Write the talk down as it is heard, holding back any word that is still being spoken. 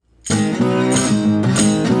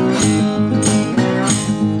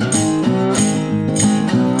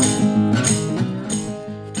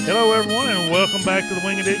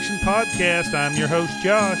podcast. I'm your host,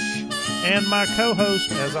 Josh, and my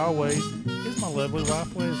co-host, as always, is my lovely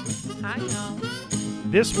wife, Leslie. Hi, y'all.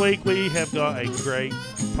 This week, we have got a great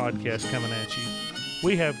podcast coming at you.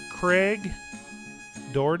 We have Craig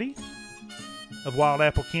Doherty of Wild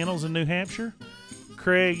Apple Kennels in New Hampshire.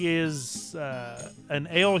 Craig is an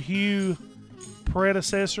LHU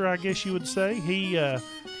predecessor, I guess you would say.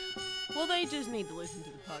 Well, they just need to listen to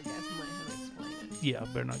the podcast and let him explain it. Yeah,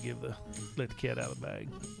 better not let the cat out of the bag.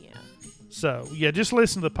 Yeah. So, yeah, just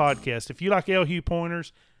listen to the podcast. If you like LHU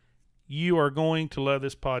pointers, you are going to love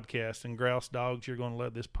this podcast. And grouse dogs, you're going to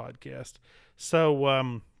love this podcast.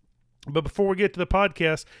 So, but before we get to the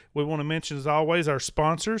podcast, we want to mention, as always, our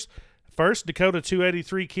sponsors. First, Dakota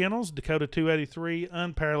 283 Kennels, Dakota 283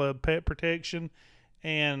 Unparalleled Pet Protection.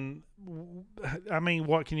 And, I mean,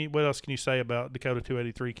 what else can you say about Dakota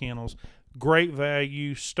 283 Kennels? Great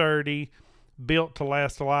value, sturdy, built to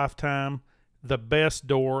last a lifetime. The best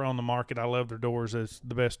door on the market. I love their doors. It's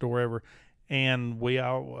the best door ever. And we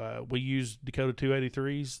use Dakota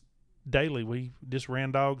 283s daily. We just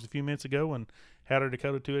ran dogs a few minutes ago and had our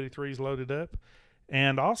Dakota 283s loaded up.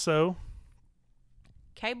 And also,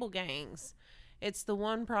 Cable Gangs. It's the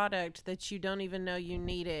one product that you don't even know you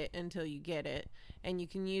need it until you get it. And you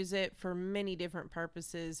can use it for many different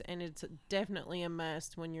purposes. And it's definitely a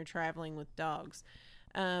must when you're traveling with dogs.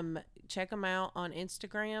 Check them out on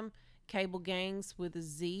Instagram, Cable Gangs with a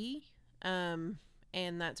Z. And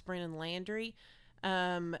that's Brennan Landry.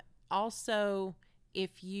 Also,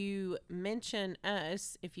 if you mention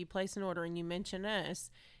us, if you place an order and you mention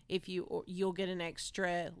us, you'll get an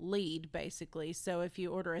extra lead, basically. So if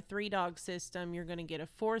you order a 3-dog system, you're going to get a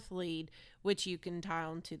 4th lead, which you can tie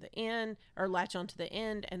onto the end or latch onto the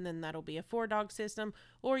end, and then that'll be a 4-dog system.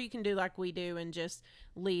 Or you can do like we do and just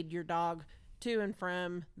lead your dog to and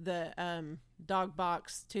from the dog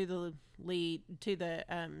box to the lead to the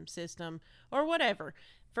system or whatever.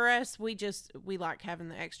 For us, we like having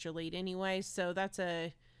the extra lead anyway. So that's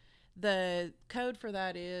the code for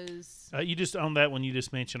that is... you just on that one, you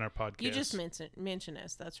just mentioned our podcast. You just mention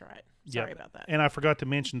us. That's right. Sorry about that. And I forgot to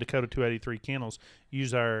mention Dakota 283 Kennels.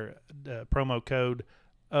 Use our promo code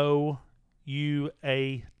OUA10.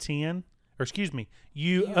 Or excuse me,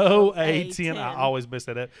 UOA10. I always mess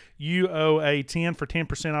that up. UOA10 for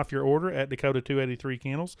 10% off your order at Dakota 283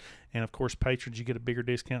 Kennels. And, of course, patrons, you get a bigger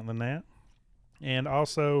discount than that. And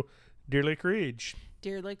also, Deer Lick Ridge.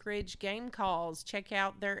 Deer Lick Ridge Game Calls. Check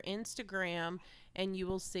out their Instagram, and you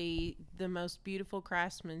will see the most beautiful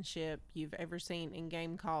craftsmanship you've ever seen in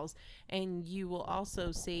game calls. And you will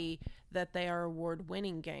also see that they are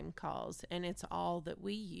award-winning game calls, and it's all that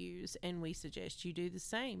we use, and we suggest you do the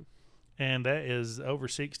same. And that is over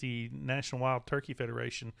 60 National Wild Turkey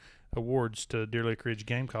Federation awards to Deer Lick Ridge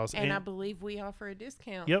Game Calls. And I believe we offer a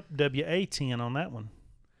discount. Yep, WA10 on that one.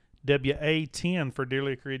 WA10 for Deer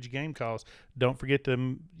Lick Ridge Game Calls. Don't forget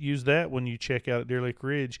to use that when you check out at Deer Lick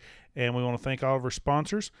Ridge. And we want to thank all of our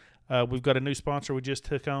sponsors. We've got a new sponsor we just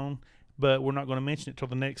took on, but we're not going to mention it till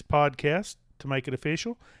the next podcast to make it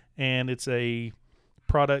official. And it's a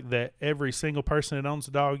product that every single person that owns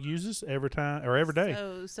a dog uses every time or every day.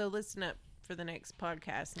 So listen up for the next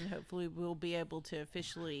podcast, and hopefully we'll be able to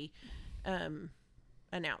officially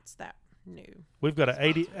announce that new. We've got an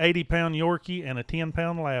 80-pound Yorkie and a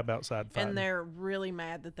 10-pound Lab outside fighting. And they're really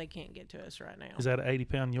mad that they can't get to us right now. Is that an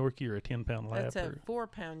 80-pound Yorkie or a 10-pound Lab? That's a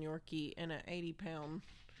 4-pound Yorkie and an 80-pound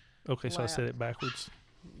Okay, so Lab. I said it backwards.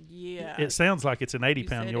 Yeah. It sounds like it's an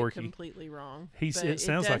 80-pound Yorkie. Yorkie. Completely wrong. It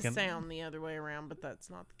sounds does like sound the other way around, but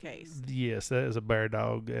that's not the case. Yes, that is a bear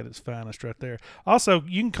dog at its finest right there. Also,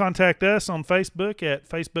 you can contact us on Facebook at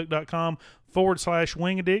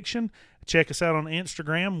facebook.com/wing addiction. Check us out on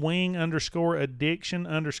Instagram,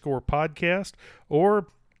 wing_addiction_podcast. Or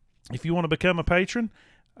if you want to become a patron,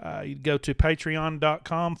 you go to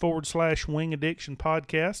patreon.com/wing addiction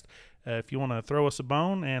podcast. If you want to throw us a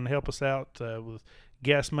bone and help us out with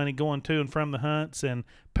gas money going to and from the hunts and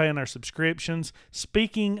paying our subscriptions.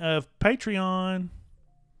 Speaking of Patreon,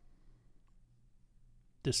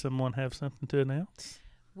 does someone have something to announce?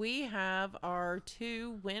 We have our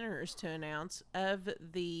 2 winners to announce of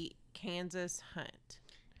the Kansas hunt.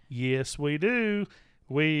 Yes, we do.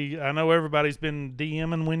 I know everybody's been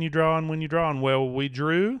DMing when you draw. Well, we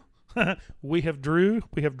drew. We have drawn.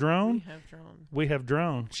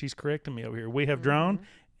 She's correcting me over here. We have drawn.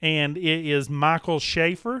 And it is Michael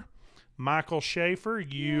Schaefer. Michael Schaefer,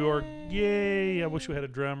 you are, yay. I wish we had a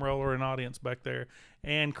drum roll or an audience back there.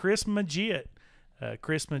 And Chris Majit.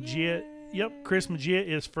 Chris Majit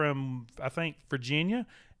is from, I think, Virginia.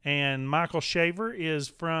 And Michael Shaver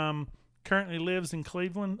is currently lives in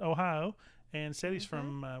Cleveland, Ohio. and said he's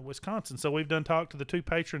from Wisconsin. So we've done talk to the 2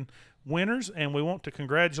 patron winners, and we want to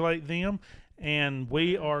congratulate them. And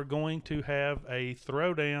we are going to have a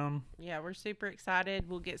throwdown. Yeah, we're super excited.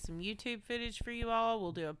 We'll get some YouTube footage for you all.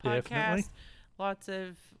 We'll do a podcast. Definitely. Lots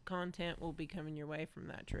of content will be coming your way from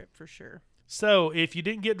that trip for sure. So if you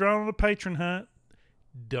didn't get drawn on a patron hunt,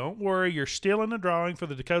 don't worry. You're still in the drawing for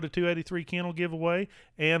the Dakota 283 kennel giveaway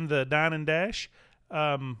and the Dine and Dash.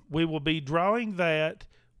 We will be drawing that.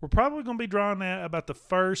 We're probably going to be drawing that about the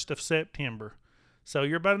 1st of September. So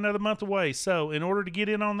you're about another month away. So in order to get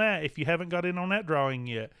in on that, if you haven't got in on that drawing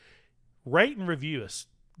yet, rate and review us.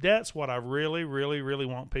 That's what I really, really, really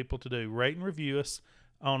want people to do. Rate and review us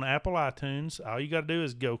on Apple iTunes. All you got to do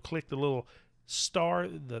is go click the little star,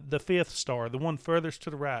 the 5th star, the one furthest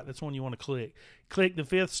to the right. That's the one you want to click. Click the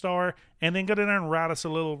 5th star, and then go down there and write us a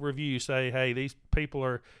little review. Say, hey, these people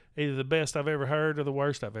are either the best I've ever heard or the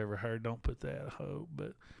worst I've ever heard. Don't put that, I hope,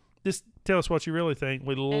 but just tell us what you really think.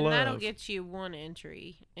 We love. And that'll get you 1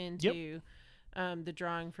 entry into the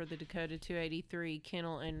drawing for the Dakota 283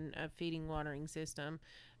 kennel and feeding watering system.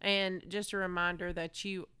 And just a reminder that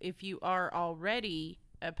if you are already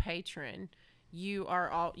a patron, you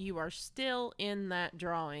are still in that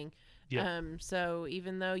drawing. Yep. So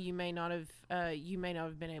even though you may not have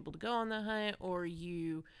been able to go on the hunt, or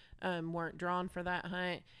you weren't drawn for that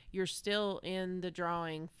hunt, you're still in the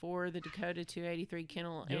drawing for the Dakota 283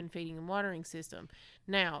 kennel and feeding and watering system.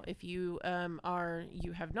 Now, if you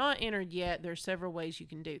have not entered yet, there's several ways you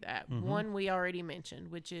can do that. Mm-hmm. One we already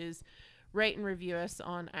mentioned, which is rate and review us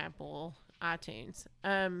on Apple iTunes.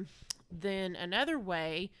 Then another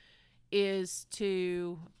way is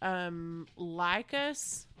to like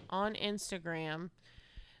us on Instagram,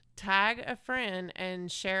 tag a friend,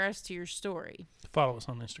 and share us to your story. Follow us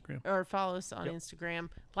on Instagram. Or follow us on Instagram.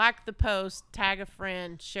 Like the post, tag a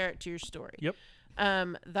friend, share it to your story. Yep.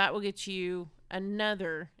 That will get you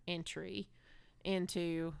another entry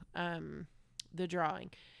into the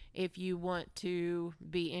drawing. If you want to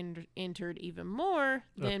be entered even more,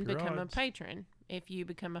 then become a patron. If you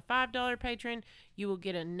become a $5 patron, you will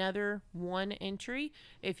get another 1 entry.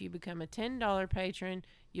 If you become a $10 patron,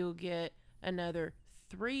 you'll get another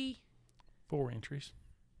 4 entries.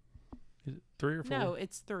 Is it 3 or 4? No,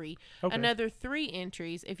 it's 3. Okay. Another 3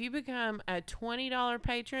 entries. If you become a $20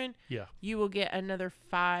 patron, you will get another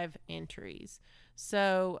 5 entries.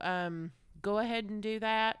 So go ahead and do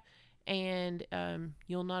that. And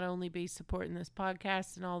you'll not only be supporting this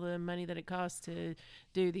podcast and all the money that it costs to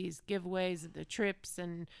do these giveaways, the trips,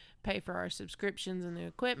 and pay for our subscriptions and the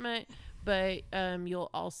equipment, but you'll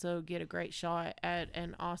also get a great shot at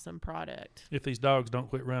an awesome product. If these dogs don't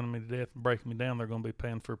quit running me to death and breaking me down, they're going to be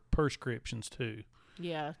paying for prescriptions too.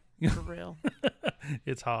 Yeah, for real.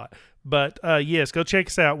 It's hot. But yes, go check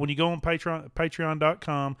us out. When you go on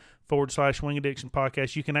patreon.com/Wing Addiction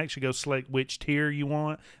Podcast, you can actually go select which tier you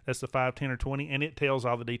want. That's the 5, 10, or 20, and it tells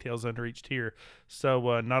all the details under each tier.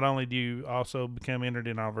 So not only do you also become entered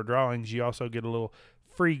in all of our drawings, you also get a little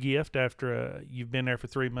free gift after you've been there for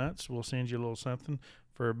 3 months. We'll send you a little something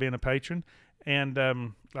for being a patron. And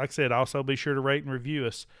like I said, also be sure to rate and review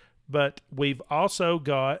us. But we've also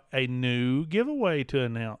got a new giveaway to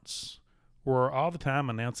announce. We're all the time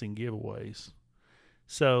announcing giveaways.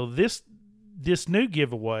 So this new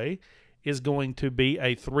giveaway is going to be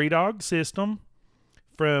a 3-dog system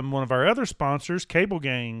from one of our other sponsors, Cable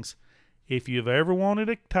Gangs. If you've ever wanted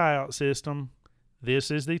a tie-out system, this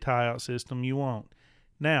is the tie-out system you want.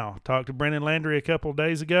 Now, talked to Brennan Landry a couple of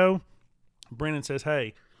days ago. Brennan says,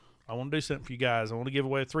 hey, I want to do something for you guys. I want to give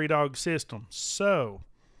away a 3-dog system. So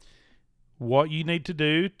what you need to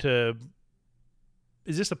do to...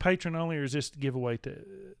 Is this a patron only, or is this giveaway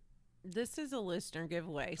to... This is a listener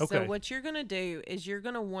giveaway. Okay. So what you're going to do is you're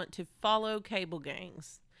going to want to follow Cable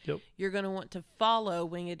Gangs. Yep. You're going to want to follow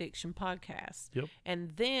Wing Addiction Podcast. Yep.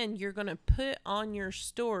 And then you're going to put on your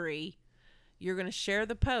story, you're going to share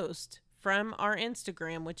the post from our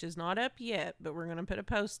Instagram, which is not up yet, but we're going to put a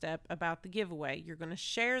post up about the giveaway. You're going to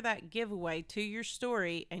share that giveaway to your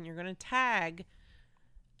story, and you're going to tag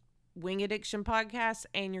Wing Addiction Podcast,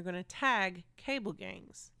 and you're going to tag Cable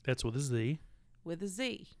Gangs. That's with a Z. With a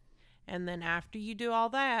Z. And then after you do all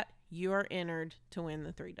that, you are entered to win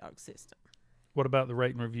the 3-dog system. What about the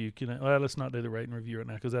rate and review? Let's not do the rate and review right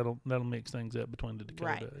now, because that'll mix things up between the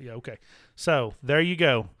Dakota. Right. Yeah, okay. So there you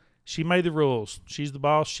go. She made the rules. She's the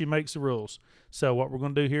boss. She makes the rules. So what we're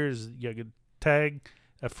going to do here is you got to tag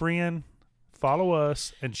a friend, follow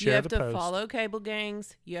us, and share the post. You have to follow Cable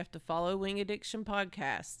Gangs. You have to follow Wing Addiction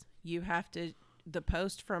Podcast. You have to, the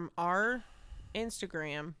post from our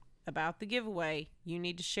Instagram about the giveaway, you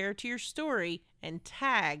need to share to your story and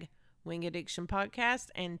tag Wing Addiction Podcast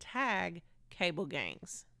and tag cable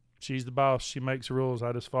gangs. She's the boss. She makes rules.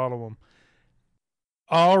 I just follow them.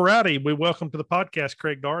 All righty. We welcome to the podcast,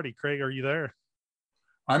 Craig Daugherty. Craig, are you there?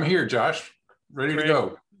 I'm here, Josh. Ready Craig, to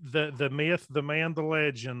go. The myth, the man, the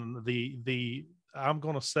legend, the I'm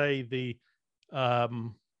going to say the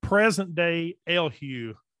present day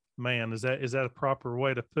Elhew man. Is that a proper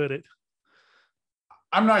way to put it?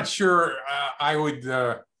 I'm not sure I would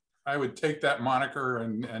take that moniker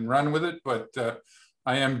and run with it, but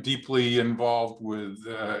I am deeply involved with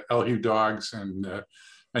Elhew dogs, and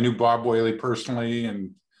I knew Bob Whaley personally,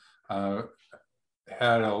 and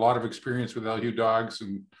had a lot of experience with Elhew dogs,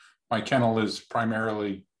 and my kennel is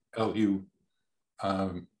primarily Elhew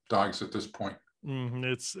dogs at this point.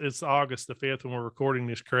 It's August the 5th when we're recording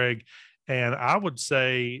this, Craig, and I would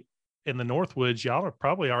say in the Northwoods, y'all have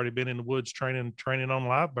probably already been in the woods training on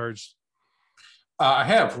live birds. I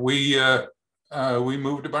have. We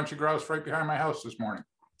moved a bunch of grouse right behind my house this morning.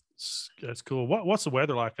 That's cool. What's the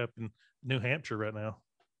weather like up in New Hampshire right now?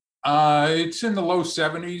 It's in the low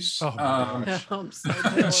 70s. Oh I'm so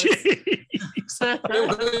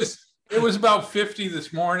jealous. It was about 50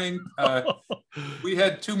 this morning. We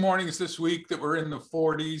had 2 mornings this week that were in the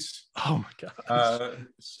 40s. Oh my gosh.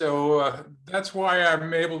 So that's why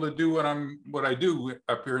I'm able to do what I do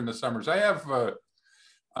up here in the summers. I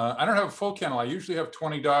don't have a full kennel. I usually have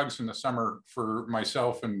 20 dogs in the summer for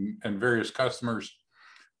myself and various customers.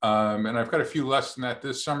 And I've got a few less than that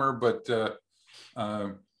this summer, but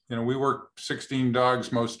we work 16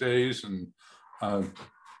 dogs most days, and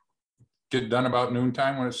get done about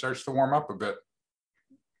noontime when it starts to warm up a bit.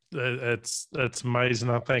 That's amazing.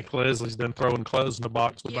 I think Leslie's been throwing clothes in the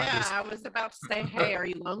box. I was about to say, hey, are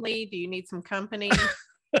you lonely? Do you need some company?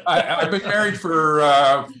 I've been married for,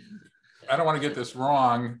 I don't want to get this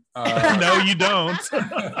wrong. No, you don't.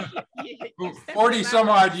 40 some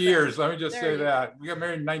odd years. Let me just say that. We got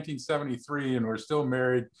married in 1973 and we're still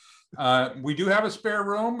married. We do have a spare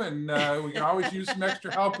room, and we can always use some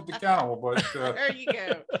extra help at the kennel. But there you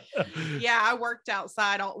go. Yeah, I worked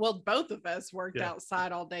outside. Both of us worked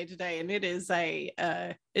outside all day today, and it is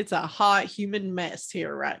it's a hot, humid mess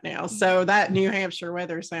here right now. So that New Hampshire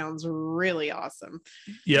weather sounds really awesome.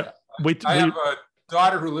 Yep. I have a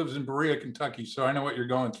daughter who lives in Berea, Kentucky, so I know what you're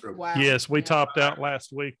going through. Wow. Yes, we topped out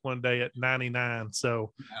last week one day at 99,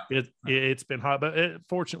 so it's been hot. But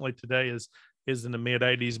fortunately, today is in the mid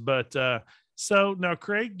 80s. But so now,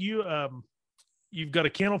 Craig, you've got a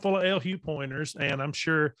kennel full of Elhew pointers, and I'm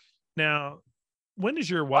sure now, when does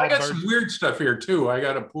your wild I got bird... some weird stuff here too. I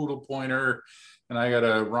got a poodle pointer, and I got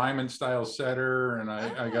a Ryman style setter, and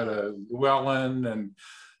I got a Llewellyn, and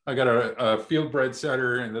I got a field bred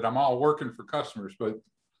setter, and that I'm all working for customers, but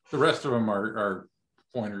the rest of them are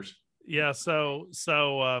pointers. Yeah. So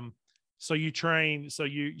you train,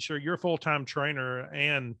 you're a full-time trainer,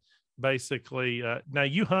 and basically now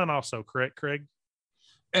you hunt also, correct, Craig?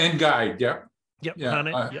 And guide. Yep. Yeah.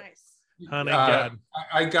 Hunting. Nice. Hunting guide.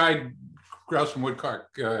 I guide grouse and woodcock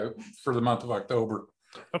for the month of October.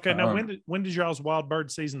 Okay. Now, when does y'all's wild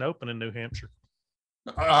bird season open in New Hampshire?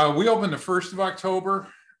 We open the 1st of October.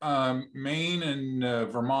 Maine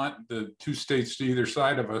and Vermont, the 2 states to either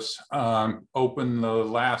side of us, open the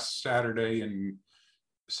last Saturday in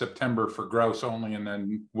September for grouse only, and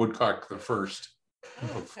then woodcock the 1st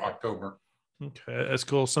of October. Okay, that's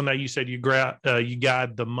cool. So now you said you guide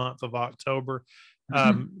the month of October.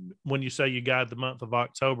 When you say you guide the month of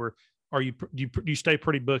October, do you stay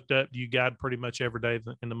pretty booked up? Do you guide pretty much every day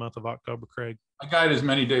in the month of October, Craig? I guide as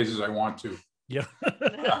many days as I want to. Yeah.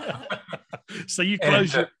 So you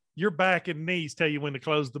close your back and knees tell you when to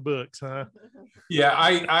close the books, huh? Yeah,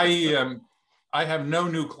 I have no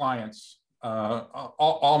new clients.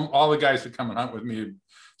 All the guys that come and hunt with me,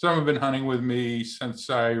 some have been hunting with me since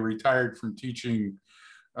I retired from teaching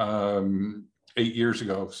 8 years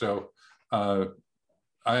ago. So I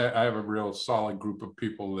have a real solid group of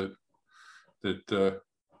people that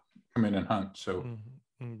come in and hunt. So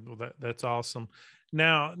well, that's awesome.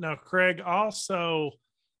 Now, Craig, also,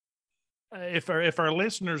 if our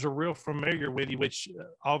listeners are real familiar with you, which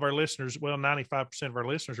all of our listeners, 95% of our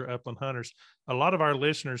listeners are upland hunters. A lot of our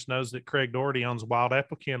listeners knows that Craig Daugherty owns Wild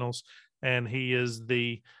Apple Kennels, and he is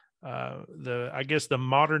the I guess the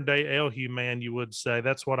modern day Elhew man, you would say.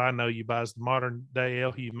 That's what I know you by, as the modern day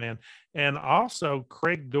Elhew man. And also,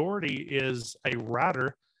 Craig Daugherty is a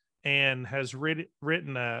writer and has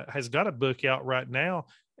has got a book out right now.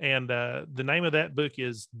 And the name of that book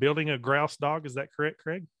is Building a Grouse Dog. Is that correct,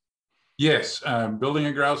 Craig? Yes, Building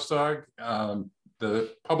a Grouse Dog.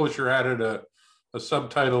 The publisher added a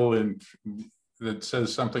subtitle that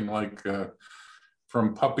says something like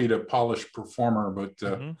from puppy to polished performer, but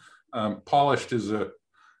polished is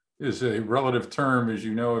is a relative term, as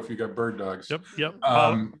you know, if you got bird dogs. Yep.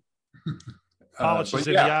 Polishes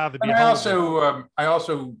in the eye of the and beholder. I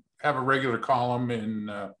also have a regular column in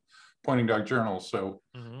Pointing Dog Journal, so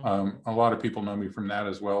a lot of people know me from that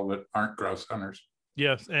as well that aren't grouse hunters.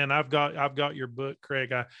 Yes, and I've got your book,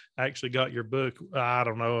 Craig. I actually got your book. I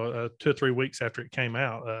don't know, 2 or 3 weeks after it came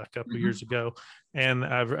out a couple of years ago, and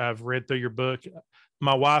I've read through your book.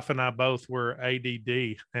 My wife and I both were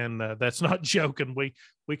ADD, and that's not joking.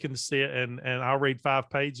 We can sit and I'll read 5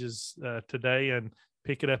 pages today and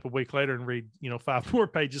pick it up a week later and read 5 more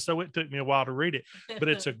pages. So it took me a while to read it, but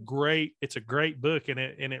it's a great book, and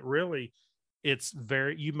it really, it's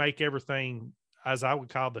very, you make everything, as I would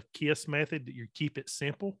call the KISS method, that you keep it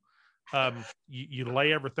simple. You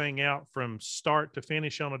lay everything out from start to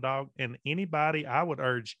finish on a dog, and I would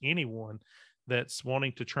urge anyone that's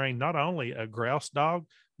wanting to train not only a grouse dog,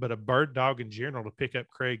 but a bird dog in general to pick up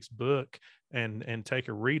Craig's book and take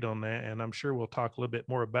a read on that. And I'm sure we'll talk a little bit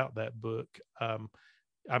more about that book.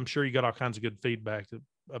 I'm sure you got all kinds of good feedback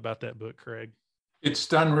about that book, Craig. It's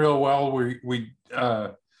done real well. We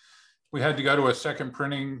had to go to a second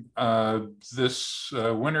printing this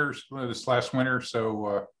last winter.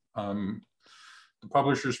 So the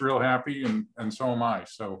publisher's real happy, and so am I.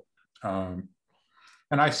 So,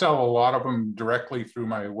 and I sell a lot of them directly through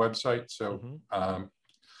my website. So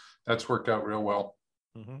that's worked out real well.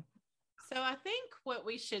 So I think what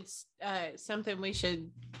we should, something we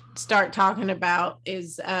should start talking about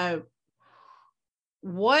is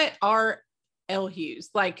what are LHUs?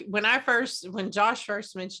 Like when Josh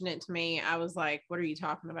first mentioned it to me, I was like, what are you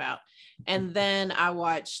talking about? And then I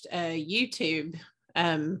watched a YouTube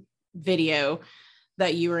video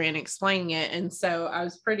that you were in explaining it. And so I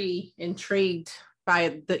was pretty intrigued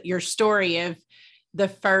by your story of the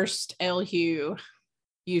first LHU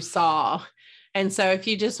you saw. And so if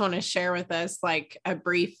you just want to share with us like a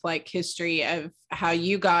brief history of how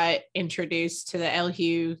you got introduced to the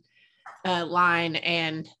LHU line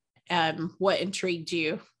and what intrigued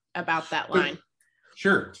you about that line.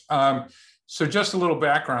 Sure. So just a little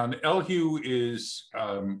background. LHU is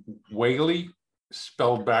Whaley,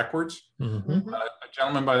 spelled backwards. A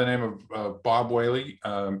gentleman by the name of Bob Whaley,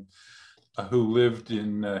 who lived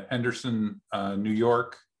in Henderson, New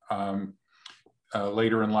York,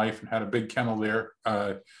 later in life, and had a big kennel there.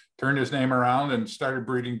 Turned his name around and started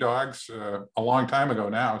breeding dogs a long time ago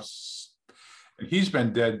now. And he's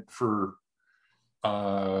been dead for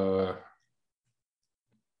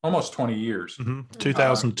almost 20 years.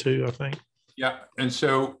 2002, I think. Yeah. And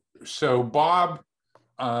so Bob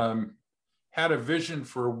had a vision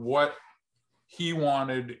for what he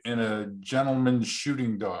wanted in a gentleman's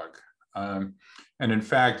shooting dog. And in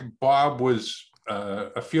fact, Bob was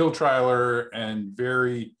a field trialer and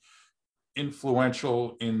very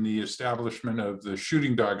influential in the establishment of the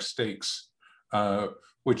shooting dog stakes,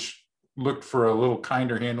 which looked for a little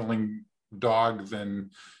kinder handling dog than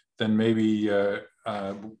maybe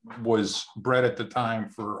was bred at the time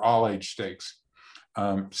for all age stakes.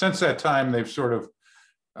 Since that time, they've sort of,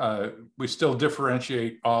 we still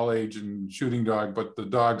differentiate all age and shooting dog, but the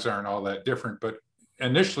dogs aren't all that different. But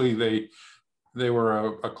initially they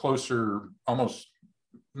were a closer, almost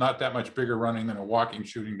not that much bigger running than a walking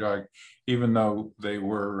shooting dog, even though they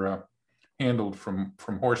were handled from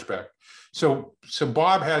horseback. So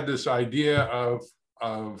Bob had this idea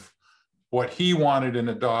of what he wanted in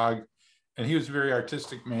a dog, and he was a very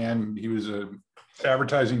artistic man. He was a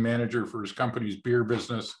advertising manager for his company's beer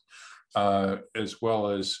business, as well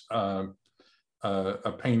as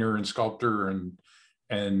a painter and sculptor,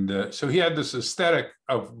 and so he had this aesthetic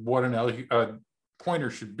of what a pointer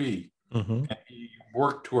should be. And he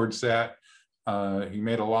worked towards that. He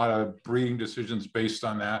made a lot of breeding decisions based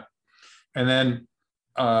on that. And then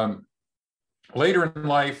later in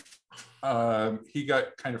life, he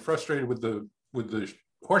got kind of frustrated with the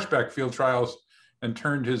horseback field trials and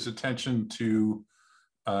turned his attention to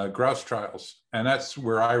grouse trials. And that's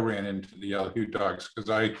where I ran into the LHU dogs, because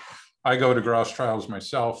I go to grouse trials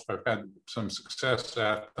myself. I've had some success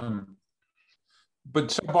at them.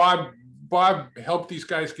 But so Bob helped these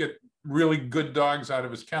guys get really good dogs out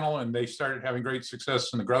of his kennel, and they started having great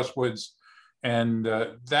success in the grouse woods. And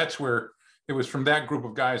that's where it was from that group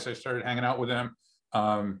of guys I started hanging out with them.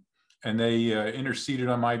 And they interceded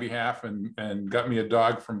on my behalf and got me a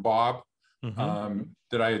dog from Bob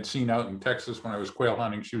that I had seen out in Texas when I was quail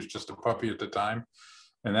hunting. She was just a puppy at the time.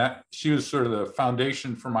 And that she was sort of the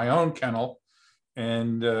foundation for my own kennel.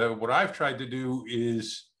 And what I've tried to do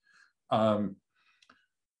is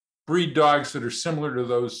breed dogs that are similar to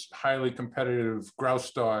those highly competitive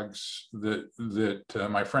grouse dogs that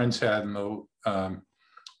my friends had in the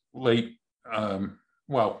late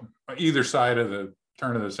well, either side of the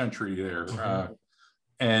turn of the century there.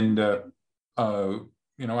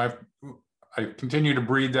 You know, I continue to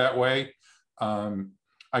breed that way.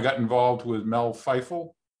 I got involved with Mel Feifel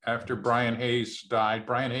after Brian Hayes died.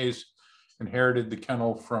 Brian Hayes inherited the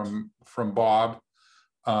kennel from Bob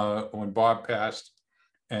when Bob passed,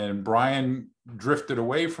 and Brian drifted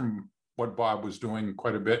away from what Bob was doing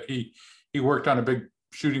quite a bit. He worked on a big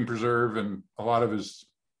shooting preserve, and a lot of his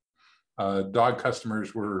dog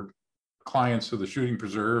customers were clients of the shooting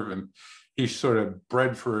preserve, and he sort of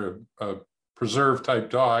bred for a preserve type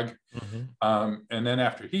dog. And then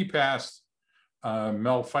after he passed,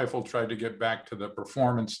 Mel Feifel tried to get back to the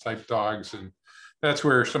performance type dogs, and that's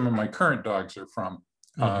where some of my current dogs are from.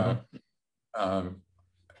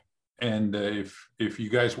 And if you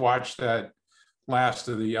guys watch that last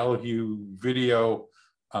of the Elhew video,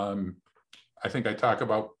 I think I talk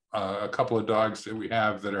about a couple of dogs that we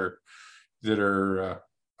have that are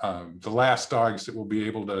the last dogs that will be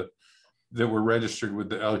able to, that were registered with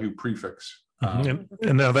the Elhew prefix. And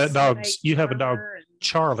now that dog's, you have a dog,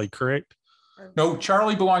 Charlie, correct? No,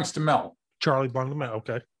 Charlie belongs to Mel. Charlie belongs to Mel.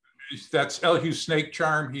 Okay. That's Elhew Snake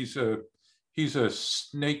Charm. He's a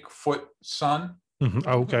snake foot son.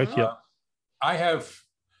 Okay. Yeah. I have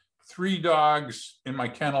 3 dogs in my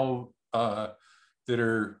kennel that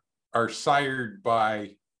are sired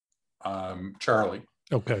by Charlie.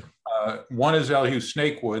 Okay. One is Elhew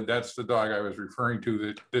Snakewood. That's the dog I was referring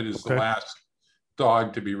to. That is the last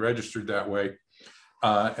dog to be registered that way.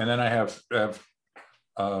 And then I have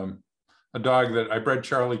a dog that I bred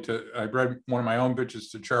I bred one of my own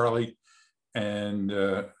bitches to Charlie, and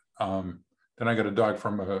then I got a dog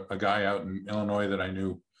from a guy out in Illinois that I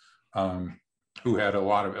knew, who had a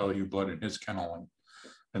lot of Elhew blood in his kennel,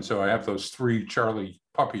 and so I have those 3 Charlie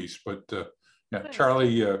puppies. But yeah,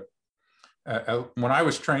 Charlie. When I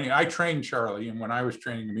was training, I trained Charlie, and when I was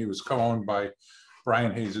training him, he was co-owned by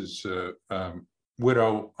Brian Hayes's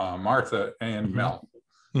widow, Martha, and Mel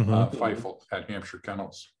Feifel at Hampshire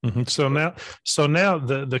Kennels. So now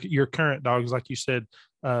your current dogs, like you said,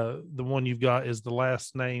 the one you've got is the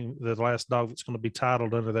last dog that's going to be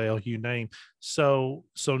titled under the Elhew name. So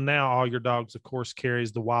now all your dogs, of course,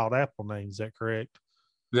 carries the Wild Apple name. Is that correct?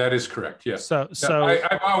 That is correct. Yes. So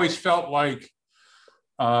I've always felt like,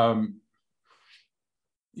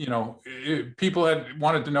 you know, people had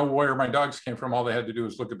wanted to know where my dogs came from. All they had to do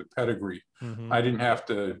was look at the pedigree. I didn't have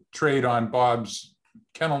to trade on Bob's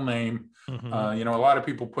kennel name. You know, a lot of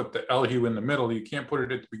people put the Elhew in the middle. You can't put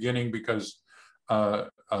it at the beginning because the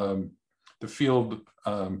field,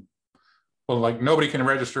 well, like nobody can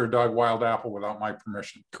register a dog Wild Apple without my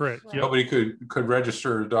permission. Correct. Right. Yep. Nobody could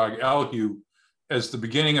register a dog Elhew as the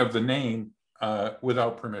beginning of the name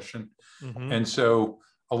without permission. And so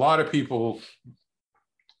a lot of people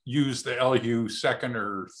use the Elhew second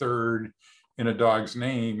or third in a dog's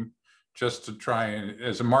name just to try and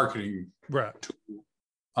as a marketing tool.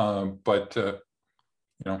 But you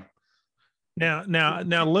know,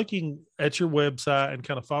 now looking at your website and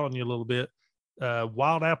kind of following you a little bit,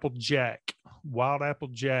 Wild Apple Jack. Now,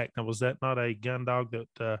 was that not a gun dog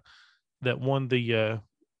that won the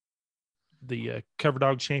cover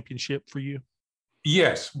dog championship for you?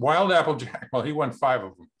 Yes, Wild Apple Jack. Well, he won 5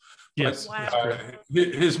 of them. Yes.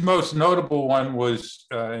 His most notable one was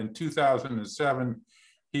in 2007.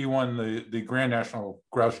 He won the Grand National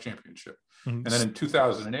Grouse Championship. And then in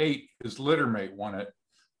 2008, his litter mate won it,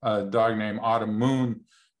 a dog named Autumn Moon,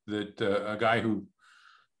 that a guy who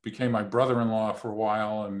became my brother-in-law for a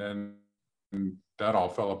while, and then that all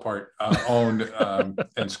fell apart, owned,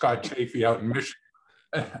 and Scott Chafee out in Michigan.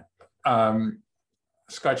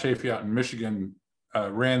 Scott Chafee out in Michigan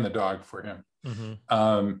ran the dog for him.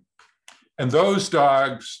 And those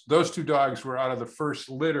 2 dogs were out of the first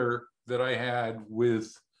litter that I had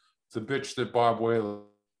with the bitch that Bob Whaley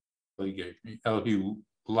gave me, Elhew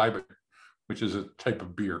Liebert, which is a type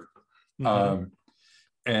of beer.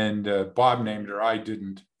 And Bob named her, I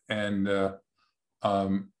didn't. And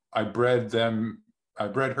I bred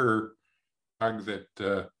her dog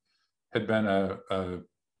that had been a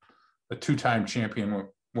 2-time champion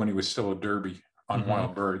when he was still a Derby on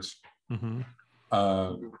Wild Birds.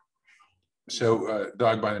 So a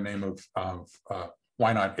dog by the name of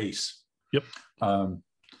Why Not Ace. Yep.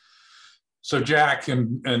 So Jack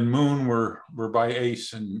and Moon were by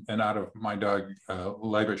Ace and out of my dog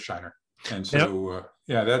Leibershiner. And so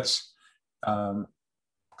yeah, that's go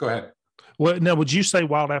ahead. Well, now would you say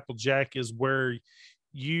Wild Apple Jack is where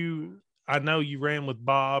I know you ran with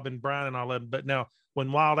Bob and Brian and all that, but now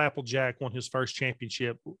when Wild Apple Jack won his first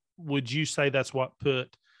championship, would you say that's what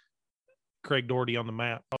put Craig Doherty on the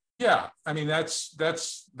map? yeah, I mean, that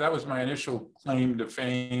was my initial claim to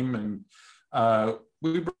fame. And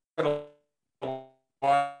we bred a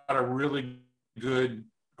lot of really good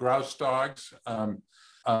grouse dogs,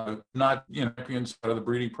 not champions out of the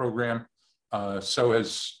breeding program. So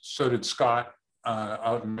did Scott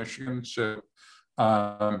out in Michigan. So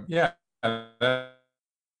yeah,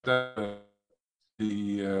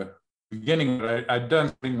 the beginning, I'd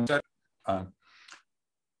done things that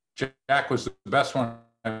Jack was the best one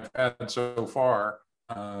I've had so far.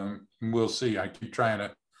 We'll see. I keep trying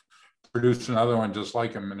to produce another one just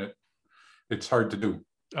like him, and it's hard to do.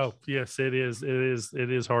 Oh, yes, it is.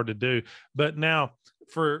 It is hard to do. But now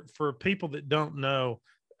for people that don't know,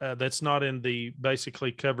 that's not in the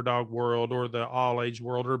basically cover dog world or the all age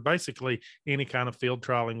world or basically any kind of field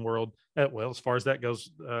trialing world. Well, as far as that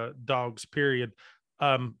goes, dogs, period.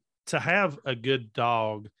 To have a good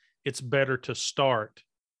dog, it's better to start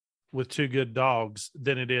with two good dogs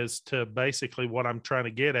than it is to basically what I'm trying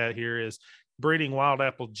to get at here is breeding Wild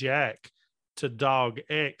Apple Jack to dog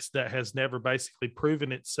X that has never basically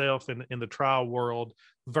proven itself in the trial world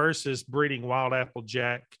versus breeding Wild Apple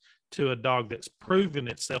Jack to a dog that's proven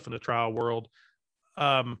itself in the trial world.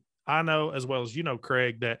 I know as well as you know,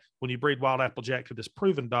 Craig, that when you breed Wild Apple Jack to this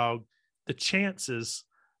proven dog, the chances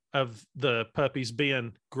of the puppies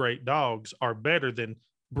being great dogs are better than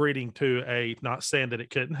breeding to a, not saying that it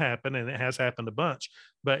couldn't happen, and it has happened a bunch,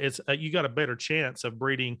 but it's you got a better chance of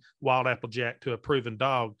breeding Wild Apple Jack to a proven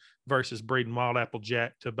dog versus breeding Wild Apple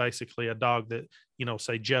Jack to basically a dog that,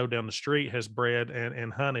 say Joe down the street has bred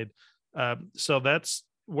and hunted. So that's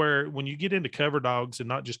where when you get into cover dogs, and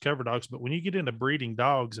not just cover dogs, but when you get into breeding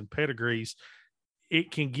dogs and pedigrees, it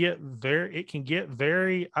can get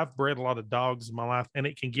very, I've bred a lot of dogs in my life, and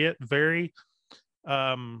it can get very,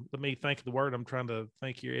 let me think of the word I'm trying to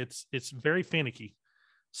think here. It's very finicky.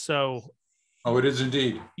 So it is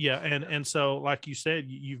indeed. Yeah. And so like you said,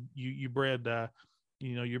 you bred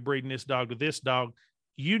you're breeding this dog to this dog,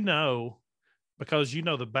 because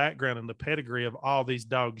the background and the pedigree of all these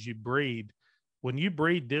dogs you breed. When you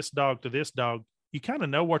breed this dog to this dog, you kind of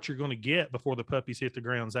know what you're going to get before the puppies hit the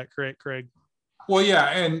ground. Is that correct, Craig? Well, yeah,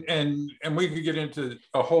 and we could get into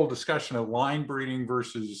a whole discussion of line breeding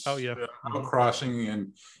versus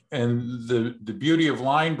outcrossing, and the beauty of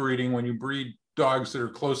line breeding when you breed dogs that are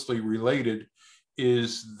closely related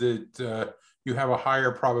is that you have a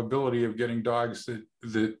higher probability of getting dogs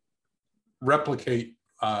that replicate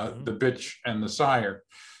the bitch and the sire.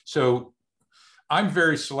 So I'm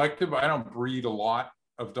very selective. I don't breed a lot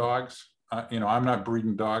of dogs. I'm not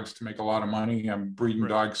breeding dogs to make a lot of money. I'm breeding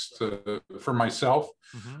dogs for myself.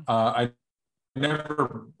 I've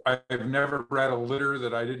never bred a litter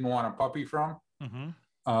that I didn't want a puppy from.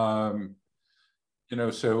 So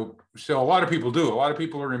a lot of people do. A lot of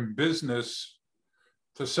people are in business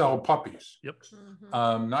to sell puppies. Yep.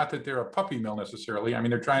 Not that they're a puppy mill necessarily. I mean,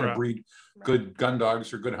 they're trying to breed good gun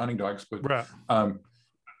dogs or good hunting dogs, but I'm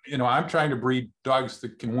trying to breed dogs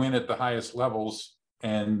that can win at the highest levels.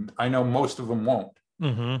 And I know most of them won't,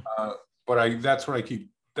 but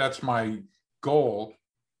that's my goal.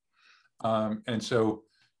 And so,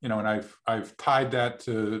 and I've tied that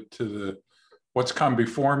to the what's come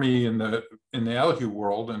before me in the Elhew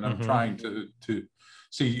world, and I'm trying to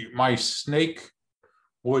see. My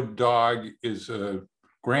Snakewood dog is a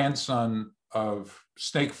grandson of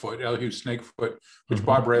Snakefoot, Elhew Snakefoot, which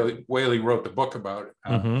Bob Whaley wrote the book about.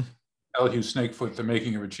 Elhew Snakefoot, The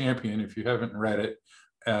Making of a Champion. If you haven't read it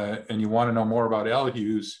and you want to know more about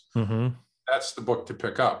Elhews, that's the book to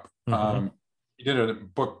pick up. He did a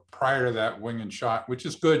book prior to that, Wing and Shot, which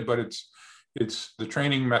is good, but it's the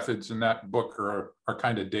training methods in that book are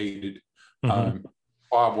kind of dated.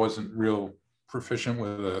 Bob wasn't real proficient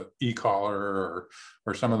with a e-collar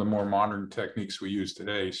or some of the more modern techniques we use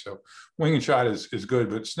today. So Wing and Shot is good,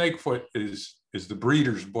 but Snakefoot is the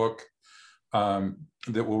breeder's book.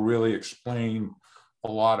 That will really explain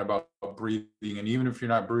a lot about breeding. And even if you're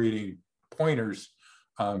not breeding pointers,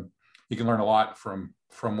 you can learn a lot from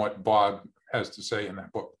what Bob has to say in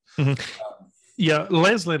that book. Yeah,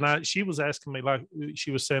 Leslie and I, she was asking me, like she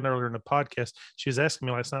was saying earlier in the podcast, she was asking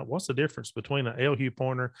me last night, what's the difference between an Elhew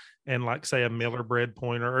pointer and like say a Miller bred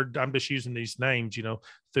pointer? Or I'm just using these names,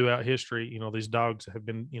 throughout history, these dogs have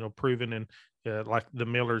been, proven, and like the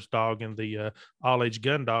Miller's dog and the all age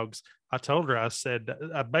gun dogs. I told her, I said,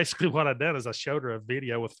 basically what I done is I showed her a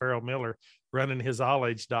video with Farrell Miller running his all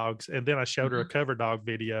age dogs. And then I showed her a cover dog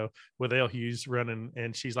video with Elhews running.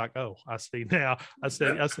 And she's like, oh, I see now. I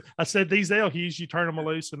said, these Elhews, you turn them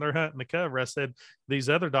loose and they're hunting the cover. I said, these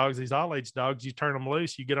other dogs, these all age dogs, you turn them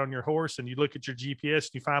loose, you get on your horse and you look at your GPS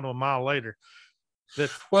and you find them a mile later.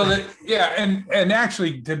 Well, yeah, and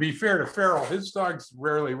actually, to be fair to Farrell, his dogs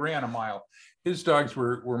rarely ran a mile. His dogs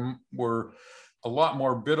were a lot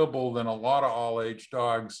more biddable than a lot of all age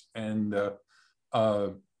dogs, and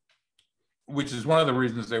which is one of the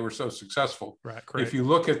reasons they were so successful. Right. Correct. If you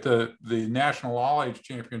look at the National All Age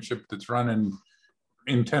Championship that's run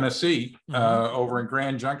in Tennessee, over in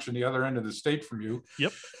Grand Junction, the other end of the state from you,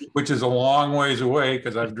 yep, which is a long ways away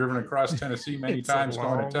because I've driven across Tennessee many times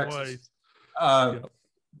going to Texas.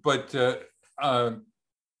 But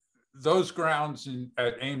those grounds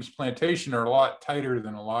at Ames Plantation are a lot tighter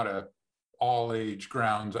than a lot of all age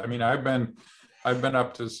grounds. I mean, I've been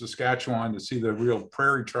up to Saskatchewan to see the real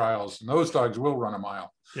prairie trials, and those dogs will run a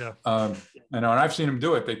mile. Yeah. And I've seen them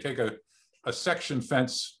do it. They take a section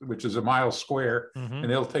fence, which is a mile square, and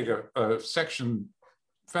they'll take a section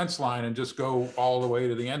fence line and just go all the way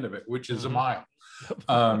to the end of it, which is a mile,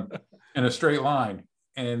 in a straight line.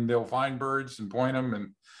 And they'll find birds and point them. And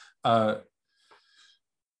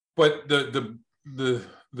but the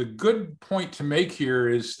good point to make here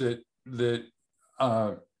is that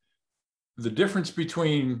the difference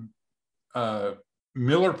between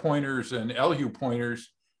Miller pointers and Elhew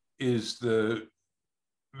pointers is the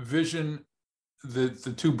vision that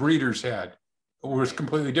the two breeders had was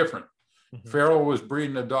completely different. Farrell was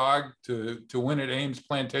breeding a dog to win at Ames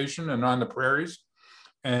Plantation and on the prairies,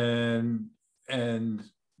 and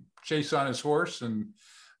chase on his horse, and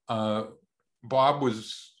Bob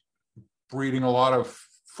was breeding a lot of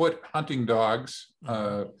foot hunting dogs,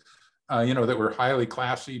 that were highly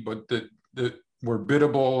classy, but that were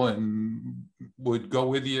biddable and would go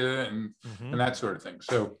with you and that sort of thing.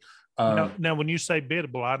 So now, when you say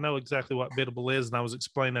biddable, I know exactly what biddable is, and I was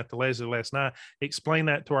explaining that to Leslie last night. Explain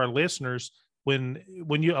that to our listeners. When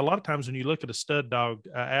you, a lot of times when you look at a stud dog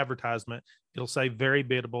advertisement, it'll say very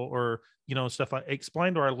biddable, or stuff like.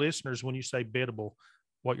 Explain to our listeners when you say biddable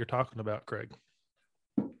what you're talking about, Craig.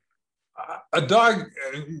 A dog.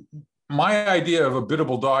 My idea of a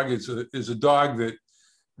biddable dog is a dog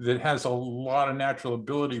that has a lot of natural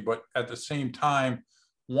ability, but at the same time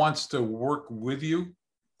wants to work with you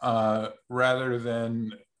rather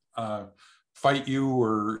than fight you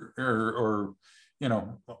or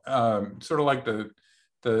sort of like the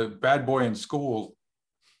bad boy in school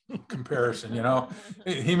comparison.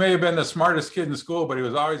 He may have been the smartest kid in school, but he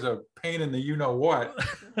was always a pain in the what.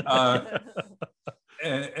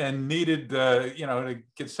 And needed, to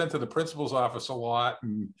get sent to the principal's office a lot.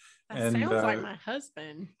 That sounds like my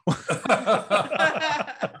husband.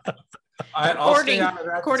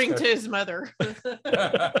 According to his mother. But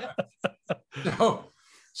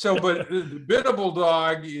the biddable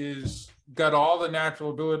dog got all the natural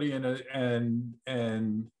ability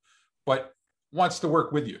but wants to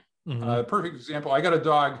work with you. Perfect example. I got a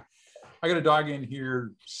dog in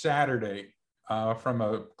here Saturday. From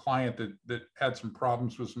a client that had some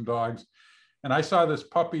problems with some dogs, and I saw this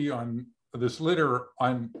puppy on this litter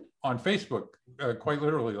on Facebook, quite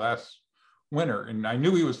literally last winter, and I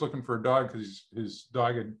knew he was looking for a dog because his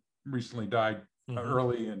dog had recently died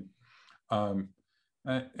early,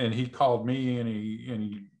 and he called me and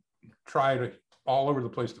he tried all over the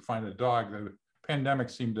place to find a dog. The pandemic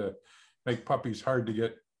seemed to make puppies hard to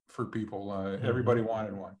get for people. Everybody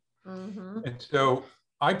wanted one, and so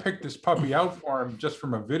I picked this puppy out for him just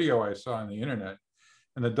from a video I saw on the internet.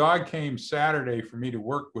 And the dog came Saturday for me to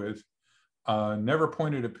work with, never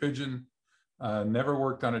pointed a pigeon, never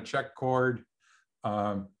worked on a check cord.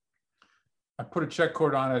 I put a check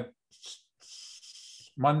cord on it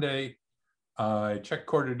Monday. I check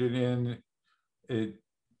corded it in. It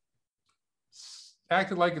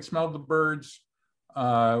acted like it smelled the birds.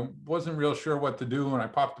 Wasn't real sure what to do. And I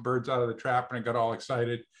popped the birds out of the trap and I got all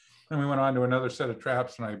excited. Then we went on to another set of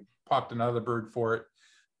traps and I popped another bird for it.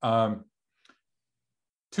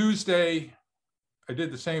 Tuesday, I did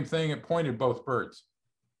the same thing and pointed both birds.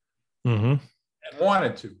 And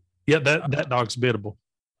wanted to. Yeah, that dog's biddable.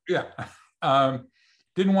 Yeah.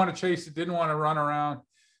 Didn't want to chase it, didn't want to run around.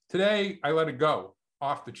 Today, I let it go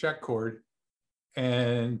off the check cord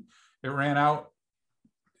and it ran out,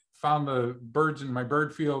 found the birds in my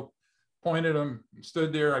bird field, pointed them,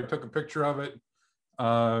 stood there. I took a picture of it.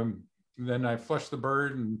 Then I flushed the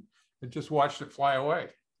bird and it just watched it fly away.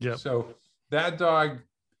 Yeah. So that dog,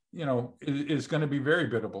 is going to be very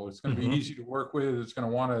biddable. It's going to be easy to work with. It's going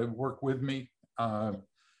to want to work with me. And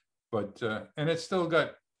it's still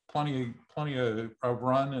got plenty of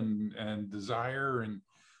run and desire. And,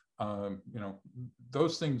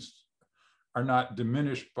 those things are not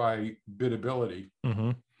diminished by biddability.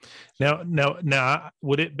 Now,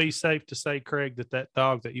 would it be safe to say, Craig, that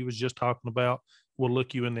dog that you was just talking about will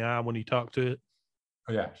look you in the eye when you talk to it?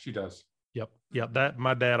 Oh, yeah, she does. Yep. That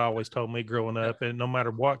my dad always told me growing up, and no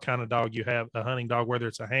matter what kind of dog you have, a hunting dog, whether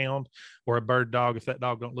it's a hound or a bird dog, if that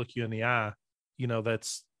dog don't look you in the eye,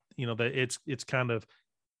 that's that it's kind of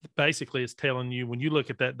basically it's telling you when you look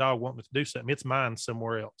at that dog wanting to do something, it's mine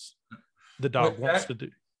somewhere else. The dog wants to do.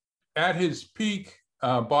 At his peak,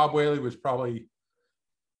 Bob Whaley was probably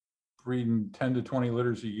breeding 10 to 20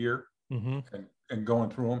 litters a year and going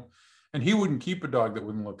through them, and he wouldn't keep a dog that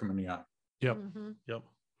wouldn't look him in the eye. Yep. Yep.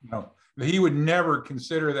 No, he would never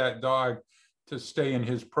consider that dog to stay in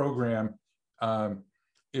his program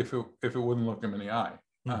if it wouldn't look him in the eye.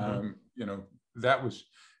 That was,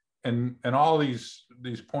 and all these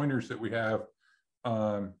pointers that we have.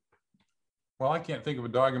 Well, I can't think of a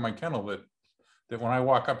dog in my kennel that when I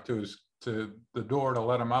walk up to the door to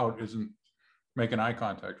let him out isn't making eye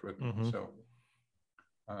contact with me. So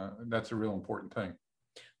that's a real important thing.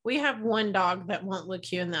 We have one dog that won't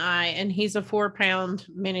look you in the eye, and he's a 4-pound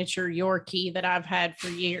miniature Yorkie that I've had for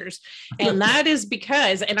years. And that is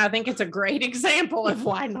because, and I think it's a great example of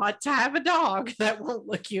why not to have a dog that won't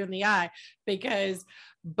look you in the eye, because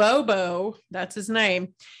Bobo, that's his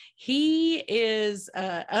name, he is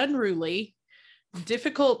unruly,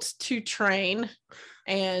 difficult to train,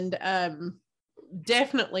 and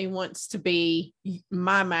definitely wants to be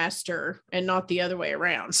my master and not the other way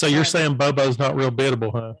around. So you're saying Bobo's not real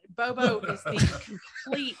biddable, huh? Bobo is the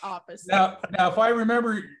complete opposite. Now, if I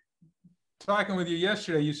remember talking with you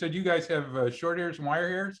yesterday, you said you guys have short hairs and wire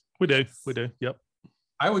hairs. We do. Yep.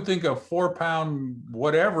 I would think a 4-pound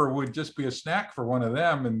whatever would just be a snack for one of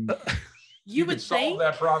them, and you would solve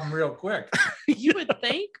that problem real quick. You would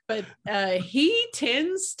think, but he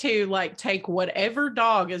tends to like take whatever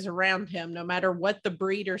dog is around him, no matter what the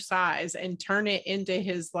breed or size, and turn it into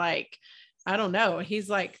his, like, I don't know. He's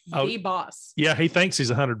like the boss. Yeah, he thinks he's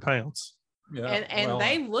 100 pounds. Yeah, and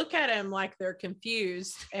they look at him like they're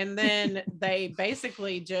confused, and then they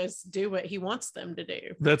basically just do what he wants them to do.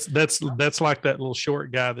 That's like that little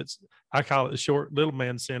short guy I call it the short little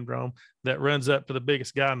man syndrome, that runs up to the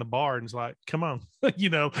biggest guy in the bar and is like, come on. That's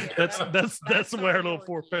where a little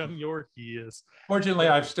 4-pound Yorkie is. Fortunately,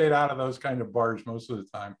 I've stayed out of those kind of bars most of the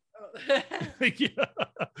time. Yeah.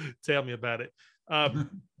 Tell me about it.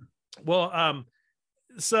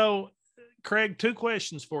 So Craig, 2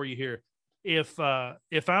 questions for you here. If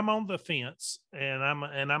I'm on the fence and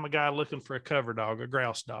I'm a guy looking for a cover dog, a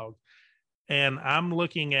grouse dog, and I'm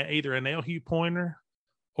looking at either an Elhew pointer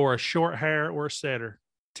or a short hair or a setter,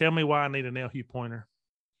 tell me why I need an Elhew pointer.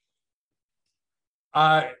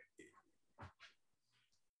 I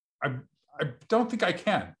don't think I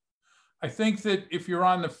can. I think that if you're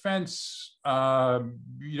on the fence,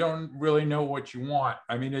 you don't really know what you want.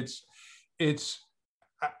 I mean,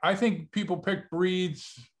 I think people pick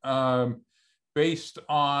breeds based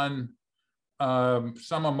on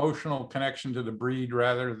some emotional connection to the breed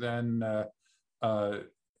rather than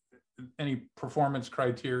any performance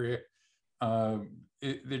criteria.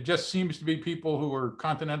 There just seems to be people who are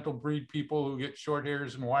continental breed people who get short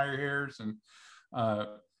hairs and wire hairs, and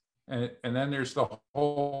then there's the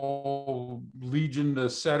whole legion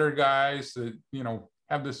of setter guys that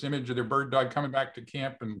have this image of their bird dog coming back to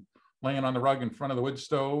camp and laying on the rug in front of the wood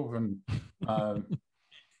stove, and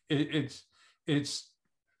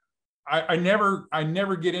I never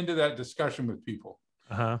get into that discussion with people,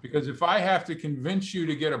 because if I have to convince you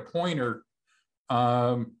to get a pointer,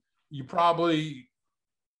 you probably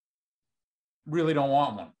really don't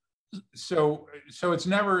want one. So it's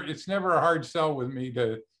never a hard sell with me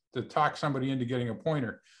to talk somebody into getting a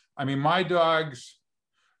pointer. I mean, my dogs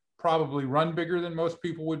probably run bigger than most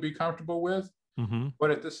people would be comfortable with.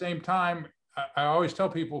 But at the same time, I always tell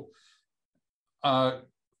people,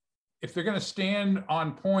 if they're going to stand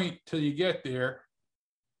on point till you get there,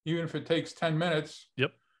 even if it takes 10 minutes,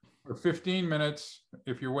 or 15 minutes,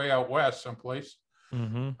 if you're way out west someplace,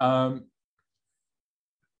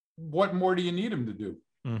 what more do you need them to do?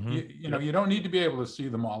 You don't need to be able to see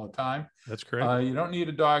them all the time. That's correct. You don't need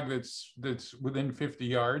a dog that's within 50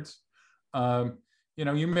 yards.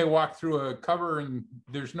 You may walk through a cover and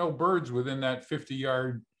there's no birds within that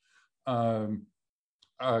 50-yard cone.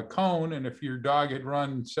 And if your dog had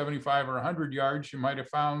run 75 or 100 yards, you might have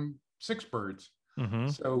found 6 birds.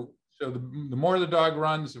 So the more the dog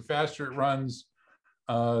runs, the faster it runs,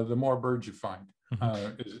 the more birds you find,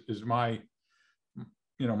 is my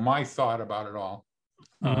thought about it all.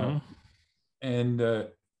 And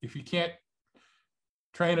if you can't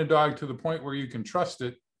train a dog to the point where you can trust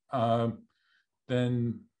it,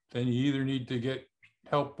 then you either need to get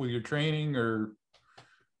help with your training, or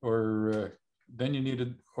then you need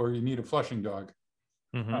a Flushing dog.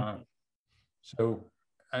 So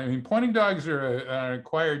I mean, pointing dogs are an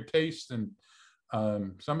acquired taste, and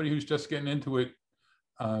somebody who's just getting into it,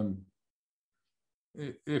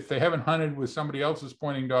 if they haven't hunted with somebody else's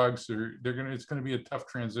pointing dogs, it's gonna be a tough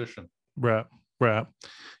transition. Right.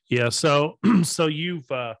 Yeah. So you've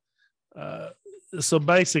so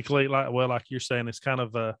basically, like you're saying, it's kind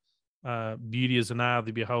of a beauty is an eye of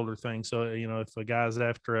the beholder thing. So if a guy's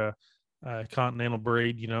after a continental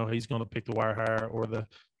breed, he's going to pick the wire hair or the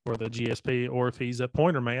GSP, or if he's a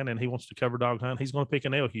pointer man and he wants to cover dog hunt, he's going to pick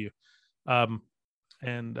an Elhew. And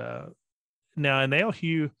now an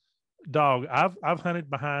Elhew dog, I've hunted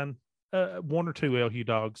behind one or two Elhew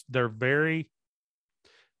dogs. The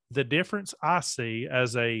difference I see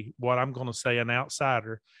as what I'm going to say an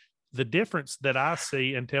outsider, the difference that I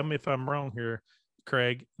see, and tell me if I'm wrong here,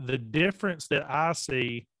 Craig, the difference that I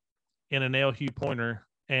see in an Elhew pointer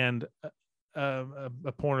and a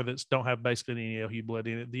pointer that's don't have basically any Elhew blood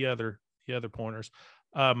in it, the other pointers,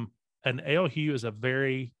 an Elhew is a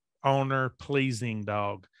very owner pleasing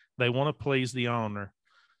dog. They want to please the owner.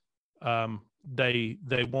 They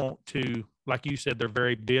want to, like you said, they're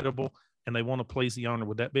very biddable and they want to please the owner.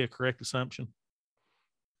 Would that be a correct assumption?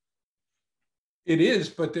 It is,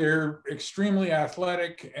 but they're extremely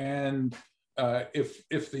athletic, and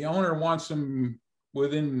if the owner wants them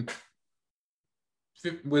within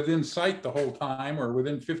sight the whole time or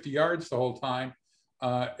within 50 yards the whole time,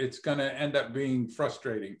 it's going to end up being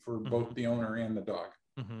frustrating for both the owner and the dog.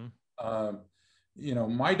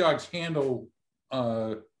 My dogs handle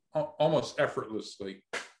almost effortlessly.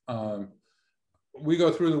 We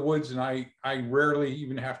go through the woods, and I rarely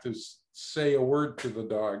even have to say a word to the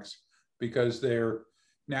dogs because they're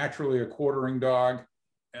naturally a quartering dog.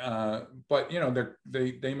 But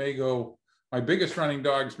they may go. My biggest running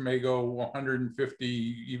dogs may go 150,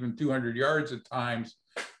 even 200 yards at times,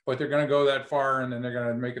 but they're going to go that far, and then they're going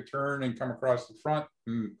to make a turn and come across the front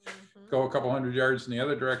and go a couple hundred yards in the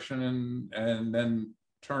other direction, and then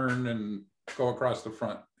turn and go across the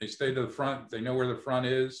front. They stay to the front. They know where the front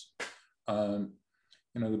is. The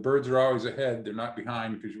birds are always ahead. They're not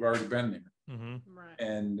behind because you've already been there. Right.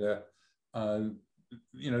 And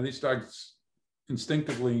these dogs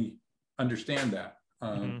instinctively understand that.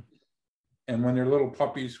 And when they're little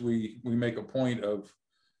puppies, we make a point of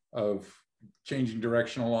changing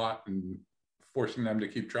direction a lot and forcing them to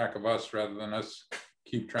keep track of us rather than us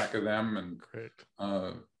keep track of them. And correct.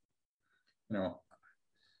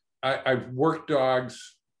 I've worked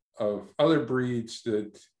dogs of other breeds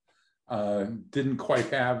that didn't quite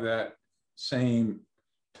have that same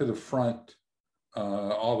to the front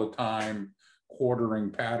all the time quartering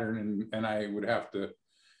pattern, and I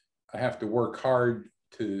have to work hard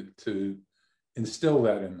to instill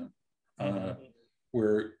that in them.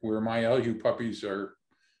 Where my Elhew puppies are,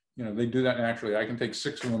 they do that naturally. I can take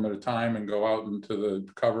 6 of them at a time and go out into the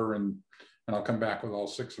cover, and I'll come back with all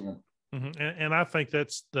 6 of them. And I think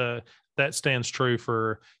that stands true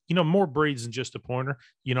for more breeds than just a pointer.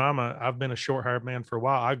 I've been a short haired man for a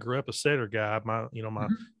while. I grew up a setter guy. My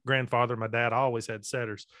grandfather, my dad always had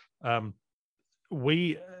setters. Since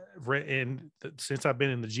I've been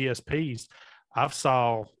in the GSPs, I've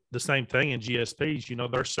saw the same thing in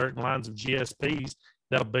GSPs. There's certain lines of GSPs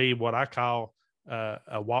that'll be what I call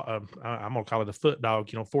I'm gonna call it a foot dog.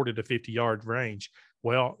 40 to 50 yard range.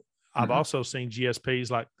 Well, I've also seen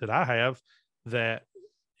GSPs like that I have that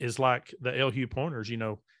is like the Elhew pointers.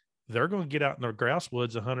 They're going to get out in their grouse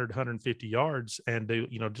woods 100, 150 yards and do,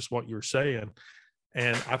 just what you were saying.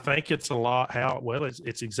 And I think it's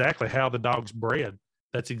it's exactly how the dog's bred.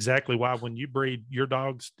 That's exactly why when you breed your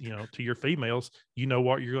dogs, to your females, you know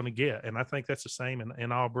what you're going to get. And I think that's the same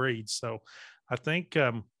in all breeds. So I think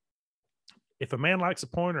if a man likes a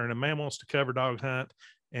pointer and a man wants to cover dog hunt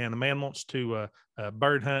and a man wants to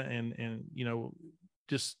bird hunt and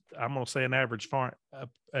just, I'm going to say an average farm,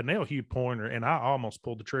 an Elhew pointer, and I almost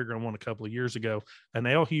pulled the trigger on one a couple of years ago. An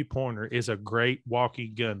Elhew pointer is a great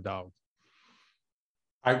walking gun dog.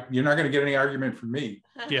 You're not going to get any argument from me.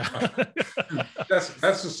 Yeah. That's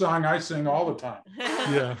the song I sing all the time.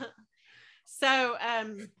 Yeah. So,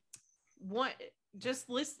 just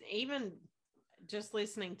listening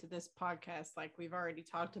to this podcast, like we've already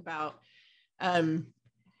talked about,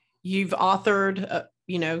 you've authored,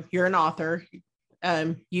 you're an author.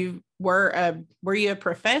 You were you a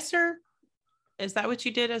professor? Is that what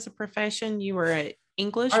you did as a profession? You were an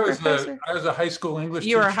English professor? I was a high school English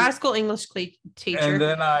teacher. You were a high school English teacher. And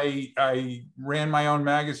then I ran my own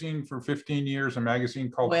magazine for 15 years, a magazine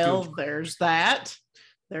called Well, Field there's that.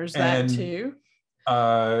 There's that too.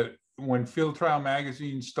 When Field Trial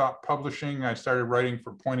Magazine stopped publishing, I started writing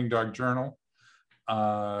for Pointing Dog Journal.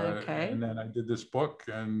 Okay. And then I did this book,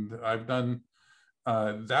 and I've done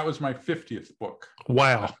that was my 50th book.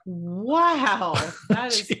 Wow. Wow.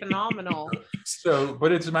 That is phenomenal. So,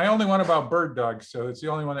 but it's my only one about bird dogs. So it's the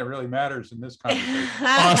only one that really matters in this conversation.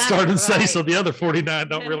 I started to say, Right. so the other 49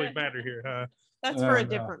 don't really matter here, huh? That's for a No.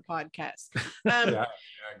 different podcast. Yeah,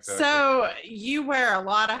 exactly. So you wear a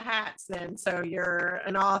lot of hats then. So you're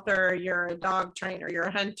an author, you're a dog trainer, you're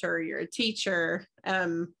a hunter, you're a teacher.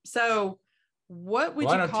 So what would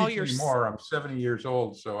Well, I you don't call teach your anymore. I'm 70 years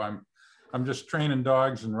old, so I'm just training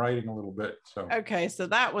dogs and writing a little bit. So Okay, so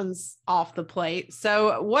that one's off the plate.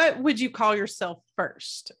 So what would you call yourself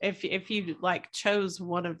first? If you like chose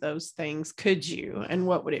one of those things, could you? And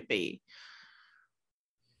what would it be?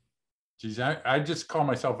 geez, I just call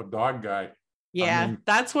myself a dog guy. Yeah, mean,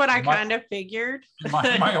 that's what I my- kind of figured.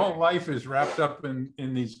 My whole life is wrapped up in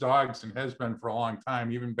these dogs and has been for a long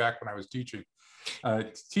time, even back when I was teaching.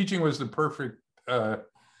 Teaching was the perfect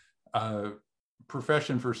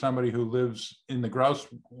profession for somebody who lives in the grouse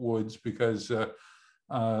woods, because I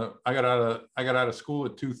got out of school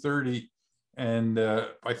at 2:30, and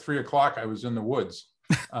by 3 o'clock I was in the woods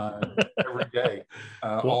every day,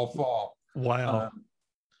 all fall. Wow.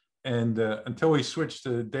 And until we switched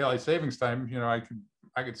to daylight savings time,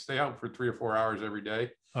 I could stay out for 3 or 4 hours every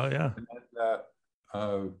day. Oh, yeah. And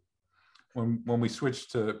then, when we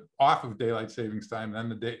switched to off of daylight savings time, then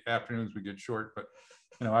the afternoons would get short. But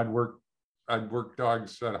I'd work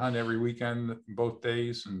dogs. I'd hunt every weekend, both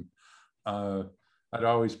days, and I'd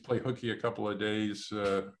always play hooky a couple of days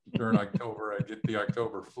during October. I'd get the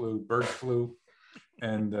October bird flu,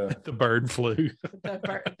 and The bird flu.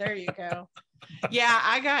 There you go. Yeah,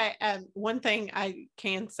 I got one thing I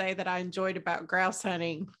can say that I enjoyed about grouse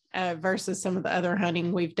hunting versus some of the other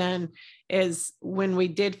hunting we've done is when we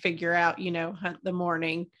did figure out, hunt the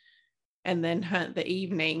morning and then hunt the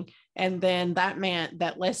evening. And then that meant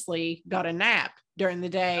that Leslie got a nap during the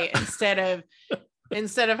day instead of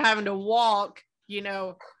having to walk,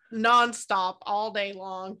 nonstop all day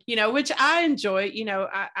long, which I enjoy.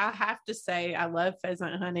 I have to say I love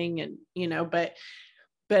pheasant hunting, and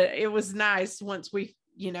but it was nice once we,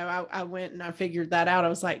 I went and I figured that out. I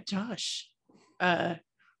was like, Josh,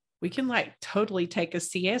 we can like totally take a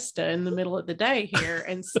siesta in the middle of the day here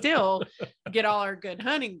and still get all our good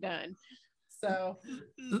hunting done. So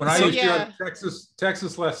when I used to go to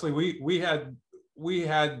Texas, Leslie, we had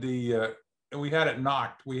it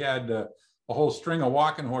knocked. We had a whole string of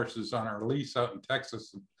walking horses on our lease out in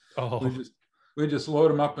Texas. Oh. We just load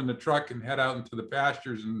them up in the truck and head out into the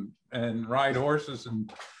pastures and ride horses and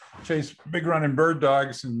chase big running bird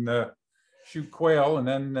dogs and shoot quail. And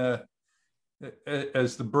then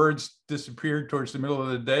as the birds disappeared towards the middle of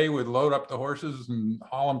the day, we'd load up the horses and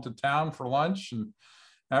haul them to town for lunch. And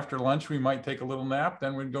after lunch, we might take a little nap.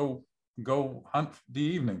 Then we'd go hunt the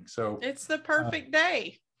evening. So it's the perfect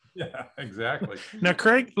day. Yeah, exactly. Now,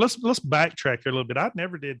 Craig, let's backtrack there a little bit. I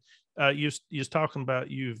never did. You was talking about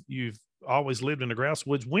you've always lived in the grouse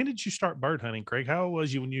woods. When did you start bird hunting, Craig? How old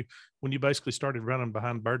was you when you basically started running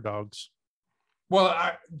behind bird dogs?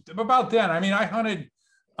 Well, about then. I mean, I hunted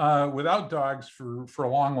without dogs for a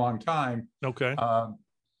long time. Okay.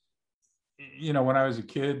 When I was a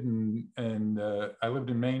kid, and I lived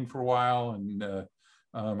in Maine for a while, and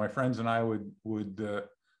my friends and I would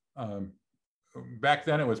back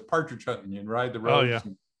then it was partridge hunting. You'd ride the roads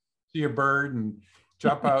and see a bird and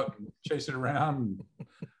jump out and chase it around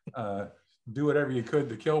and do whatever you could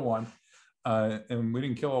to kill one. And we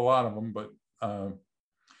didn't kill a lot of them, but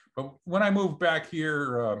when I moved back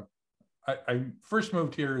here, I first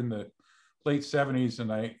moved here in the late 70s, and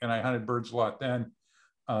I hunted birds a lot then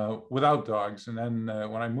without dogs. And then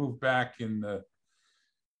when I moved back in the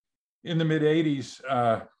mid 80s,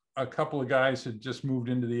 a couple of guys had just moved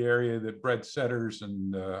into the area that bred setters,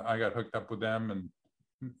 and I got hooked up with them and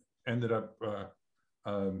ended up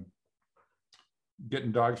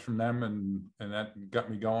getting dogs from them, and that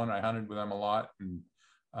got me going. I hunted with them a lot, and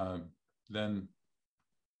then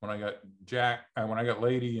when I got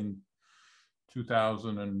Lady in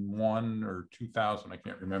 2001 or 2000, I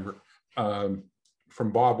can't remember,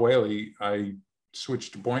 from Bob Whaley, I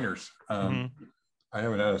switched to pointers. I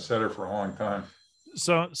haven't had a setter for a long time.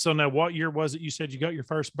 So now, what year was it you said you got your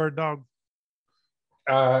first bird dog?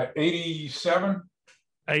 87.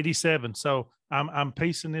 87. So I'm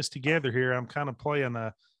piecing this together here. I'm kind of playing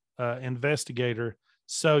a investigator.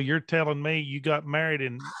 So you're telling me you got married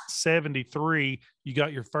in 73, you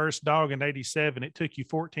got your first dog in 87. It took you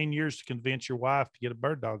 14 years to convince your wife to get a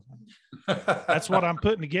bird dog. That's what I'm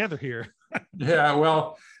putting together here. Yeah,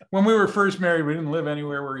 well, when we were first married, we didn't live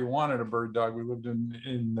anywhere where we wanted a bird dog. We lived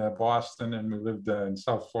in Boston, and we lived in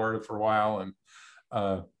South Florida for a while,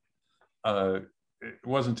 and it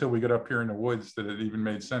wasn't until we got up here in the woods that it even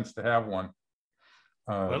made sense to have one.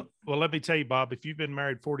 Well, let me tell you, Bob, if you've been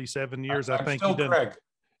married 47 years, I I'm think still you've done. Craig.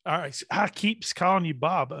 All right. I keep calling you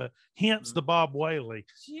Bob, hence the Bob Whaley.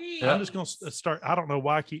 Jeez. I'm just going to start. I don't know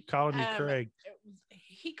why I keep calling you Craig.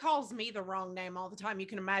 He calls me the wrong name all the time. You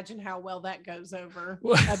can imagine how well that goes over.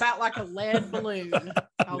 About like a lead balloon.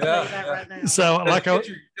 I'll tell you that right now. So, like, does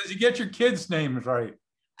he get your kids' names right?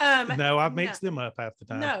 No, I've mixed them up half the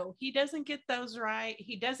time. No, he doesn't get those right.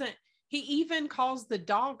 He doesn't. He even calls the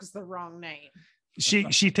dogs the wrong name.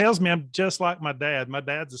 She tells me I'm just like my dad. My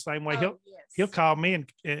dad's the same way. He'll call me, and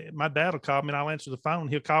my dad will call me, and I'll answer the phone.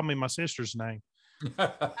 He'll call me my sister's name.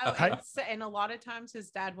 And a lot of times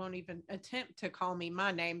his dad won't even attempt to call me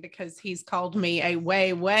my name because he's called me a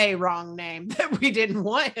way wrong name that we didn't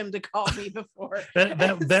want him to call me before.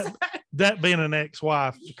 that being an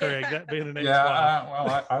ex-wife, Craig. That being an ex-wife.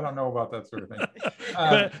 Well, I don't know about that sort of thing.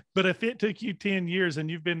 But if it took you 10 years and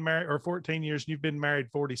you've been married, or 14 years and you've been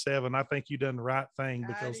married 47, I think you've done the right thing,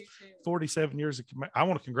 because 47 years. I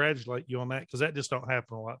want to congratulate you on that, because that just don't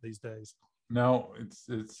happen a lot these days. No, it's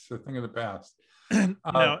a thing of the past.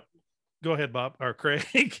 Now, go ahead, Bob or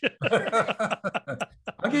Craig.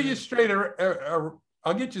 I'll get you straight.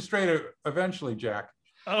 I'll get you straight eventually, Jack.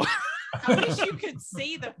 Oh, I wish you could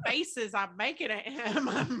see the faces I'm making at him.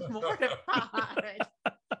 I'm mortified.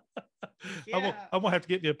 Yeah. I'm gonna have to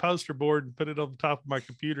get you a poster board and put it on the top of my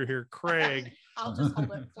computer here, Craig. I'll just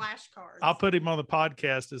hold up flashcards. I'll put him on the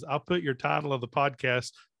podcast. I'll put your title of the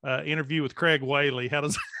podcast, interview with Craig Whaley. How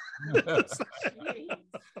does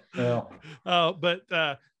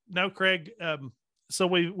but no, Craig. So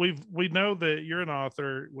we know that you're an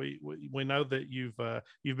author. We know that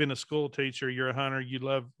you've been a school teacher. You're a hunter. You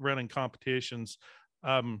love running competitions.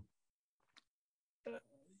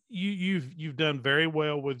 You've done very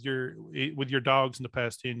well with your dogs in the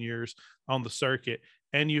past 10 years on the circuit,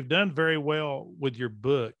 and you've done very well with your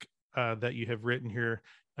book that you have written here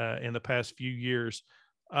in the past few years.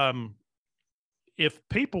 If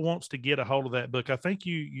people wants to get a hold of that book, I think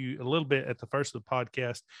you a little bit at the first of the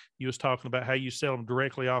podcast, you was talking about how you sell them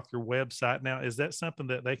directly off your website. Now, is that something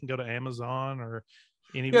that they can go to Amazon or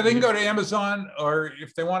any? Yeah, they can go to Amazon, or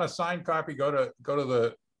if they want a signed copy, go to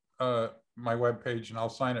the my webpage and I'll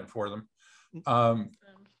sign it for them.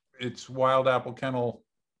 It's Wild Apple Kennel,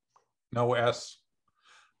 no S,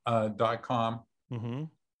 .com. Mm-hmm.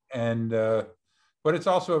 And but it's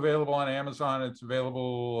also available on Amazon. It's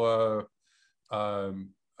available.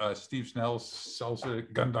 Steve Snell sells it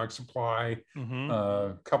at Gun Dog Supply. Mm-hmm.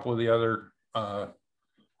 A couple of the other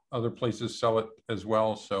places sell it as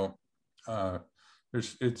well. So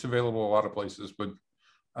it's available a lot of places. But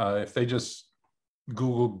if they just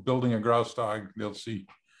Google building a grouse dog, they'll see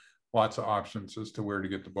lots of options as to where to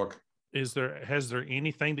get the book. Has there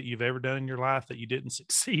anything that you've ever done in your life that you didn't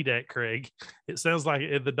succeed at, Craig? It sounds like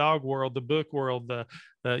in the dog world, the book world,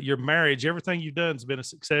 your marriage, everything you've done has been a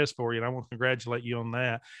success for you. And I want to congratulate you on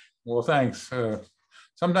that. Well, thanks.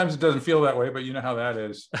 Sometimes it doesn't feel that way, but you know how that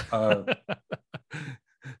is.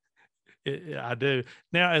 I do.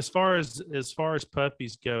 Now, as far as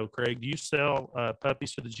puppies go, Craig, do you sell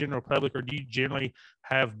puppies to the general public, or do you generally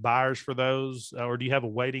have buyers for those, or do you have a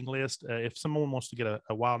waiting list? If someone wants to get a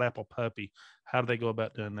wild apple puppy, how do they go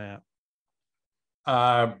about doing that?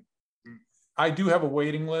 I do have a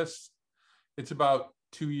waiting list. It's about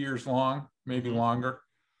 2 years long, maybe longer.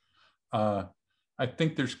 I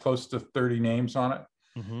think there's close to 30 names on it.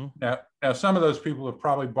 Mm-hmm. Now, some of those people have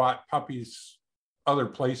probably bought puppies other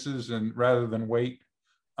places and rather than wait,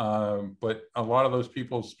 but a lot of those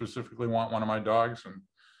people specifically want one of my dogs,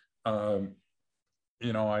 and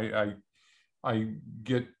I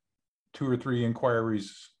get 2 or 3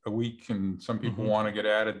 inquiries a week, and some people want to get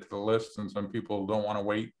added to the list, and some people don't want to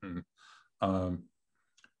wait, and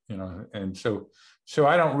and so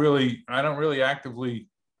I don't really actively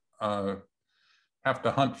have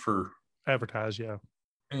to hunt for advertise. Yeah,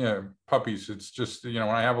 puppies. It's just when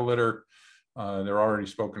I have a litter, they're already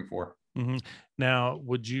spoken for. Mm-hmm. Now,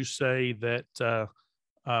 would you say that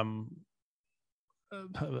I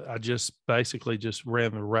just basically just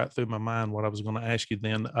ran right through my mind what I was going to ask you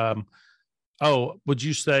then? Would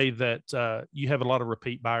you say that you have a lot of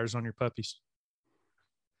repeat buyers on your puppies?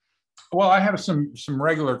 Well, I have some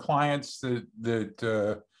regular clients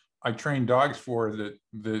that I train dogs for that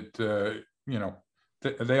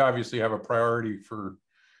they obviously have a priority for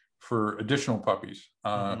additional puppies.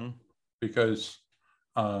 Because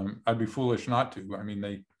I'd be foolish not to. I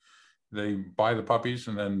mean, they buy the puppies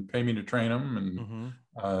and then pay me to train them, and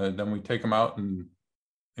then we take them out and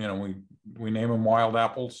we name them Wild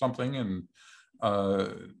Apple something, and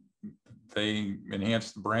they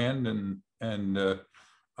enhance the brand, and and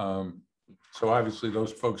so obviously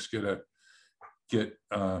those folks get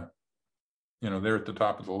they're at the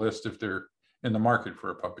top of the list if they're in the market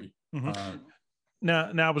for a puppy.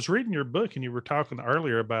 Now I was reading your book, and you were talking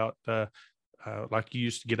earlier about like you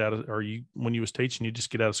used to get out of, or when you was teaching, you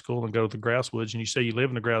just get out of school and go to the grouse woods, and you say you live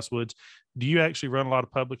in the grouse woods. Do you actually run a lot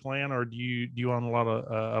of public land, or do you own a lot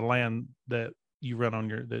of land that you run on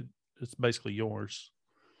that it's basically yours?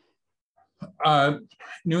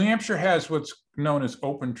 New Hampshire has what's known as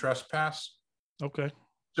open trespass. Okay.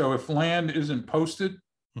 So if land isn't posted,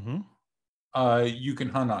 you can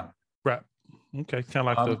hunt on. Right. Okay. Kind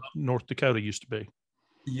of like the North Dakota used to be.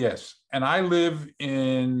 Yes. And I live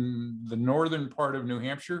in the northern part of New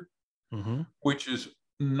Hampshire, which is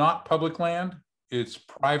not public land. It's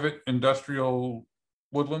private industrial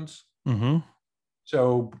woodlands.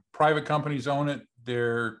 So private companies own it.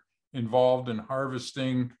 They're involved in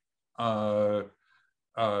harvesting wood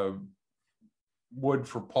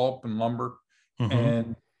for pulp and lumber.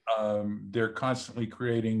 And they're constantly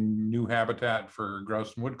creating new habitat for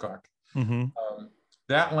grouse and woodcock.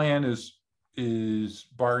 That land is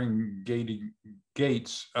barring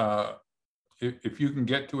gates. If you can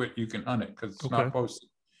get to it, you can hunt it because it's not posted.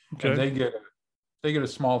 And they get a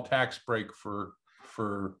small tax break for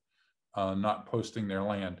not posting their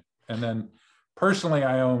land. And then personally,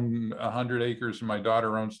 I own 100 acres, and my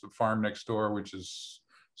daughter owns the farm next door, which is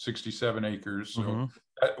 67 acres. So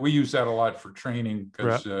we use that a lot for training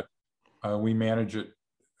because we manage it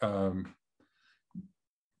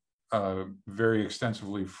very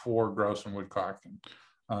extensively for grouse and woodcock.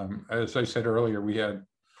 And as I said earlier, we had,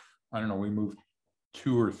 we moved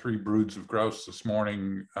 2 or 3 broods of grouse this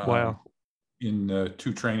morning. In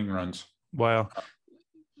 2 training runs. Wow.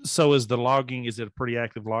 So is it a pretty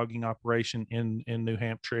active logging operation in New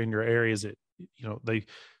Hampshire, in your area? Is it,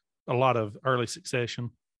 a lot of early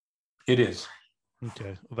succession? It is.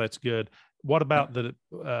 Okay. Well, that's good. What about the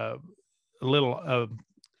little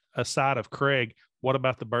aside of Craig, what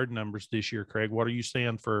about the bird numbers this year, Craig? What are you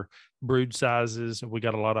seeing for brood sizes? We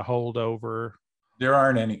got a lot of holdover. There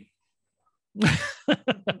aren't any.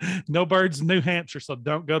 No birds in New Hampshire, so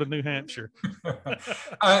don't go to New Hampshire.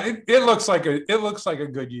 It looks like a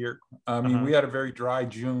good year. I mean, we had a very dry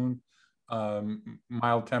June,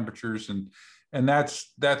 mild temperatures, and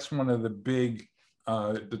that's one of the big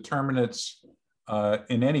determinants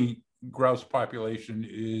in any grouse population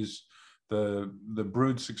is the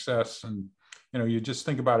brood success. And you just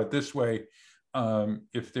think about it this way: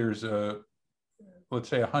 if there's let's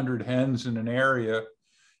say 100 hens in an area,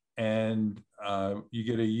 and you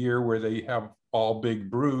get a year where they have all big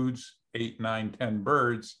broods, 8, 9, 10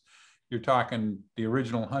 birds, you're talking the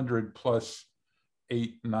original 100 plus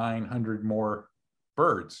 8, 900 more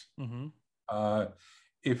birds.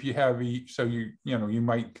 If you have you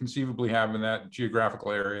might conceivably have in that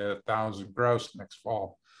geographical area 1,000 grouse next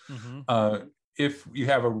fall. If you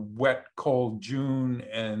have a wet, cold June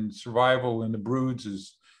and survival in the broods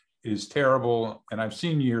is terrible, and I've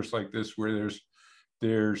seen years like this where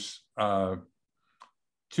there's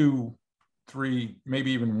 2, 3,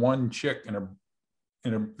 maybe even 1 chick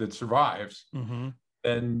that survives.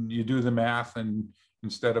 Then you do the math, and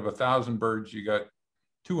instead of 1,000 birds, you got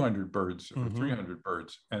 200 birds or 300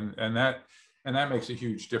 birds, and that makes a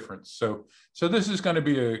huge difference. So this is going to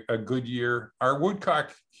be a good year. Our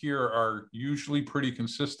woodcock here are usually pretty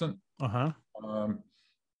consistent, and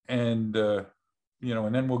and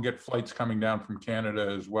then we'll get flights coming down from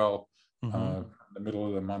Canada as well. The middle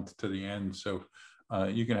of the month to the end, so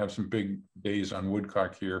you can have some big days on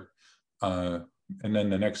woodcock here, and then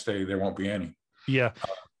the next day there won't be any. But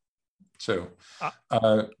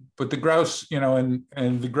the grouse,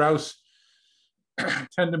 and the grouse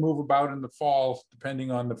tend to move about in the fall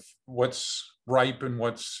depending on what's ripe and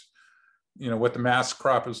what's what the mass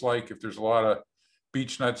crop is like. If there's a lot of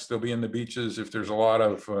beech nuts, they'll be in the beeches. If there's a lot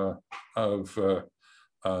of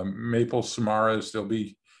maple samaras, they'll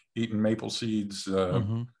be eating maple seeds.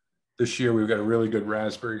 This year we've got a really good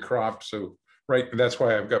raspberry crop, so that's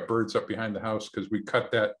why I've got birds up behind the house, because we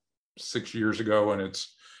cut that 6 years ago, and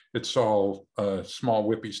it's all small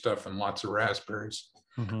whippy stuff and lots of raspberries.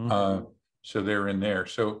 So they're in there.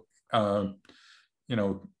 So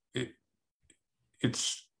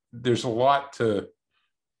there's a lot to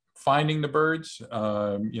finding the birds.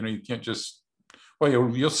 You can't just,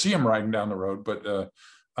 you'll see them riding down the road, but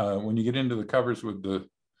when you get into the covers with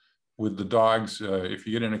the dogs, if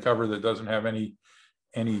you get in a cover that doesn't have any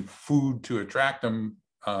food to attract them,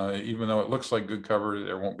 even though it looks like good cover,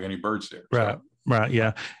 there won't be any birds there. Right.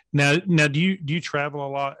 Yeah. Now, do you travel a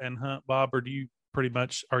lot and hunt, Bob, or do you pretty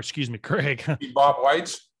much, or excuse me, Craig? Bob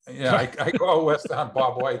Whites. Yeah, I go out west to hunt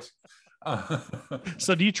Bob Whites.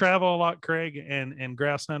 So do you travel a lot, Craig, and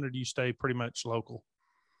grouse hunt, or do you stay pretty much local?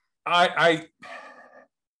 I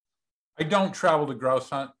don't travel to grouse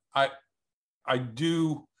hunt. I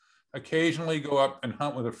do occasionally go up and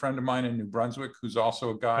hunt with a friend of mine in New Brunswick, who's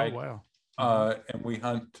also a guide. Oh, wow. And we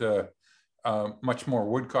hunt much more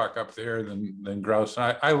woodcock up there than grouse.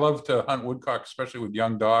 And I love to hunt woodcock, especially with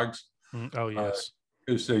young dogs. Oh, yes.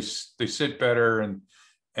 Because they sit better and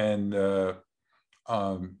they're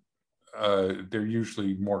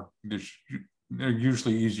usually they're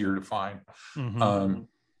usually easier to find.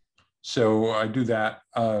 So I do that.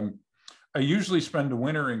 I usually spend the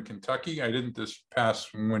winter in Kentucky. I didn't this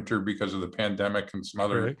past winter because of the pandemic and some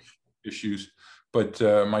other issues. But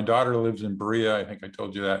my daughter lives in Berea. I think I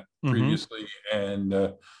told you that previously. And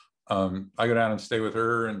I go down and stay with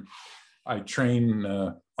her, and I train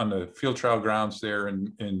on the field trial grounds there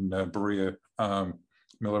in Berea,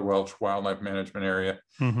 Miller Welch Wildlife Management Area.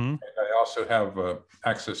 And I also have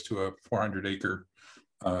access to a 400-acre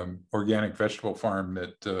organic vegetable farm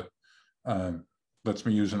that lets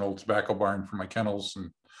me use an old tobacco barn for my kennels.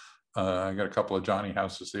 And I got a couple of Johnny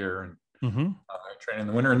houses there, and I train in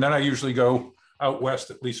the winter. And then I usually go out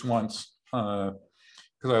west at least once because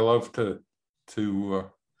I love to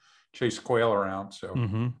chase quail around.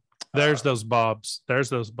 So there's those bobs. There's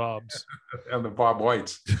those bobs. And the Bob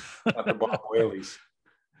Whites, not the Bob Whaleys.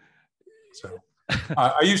 So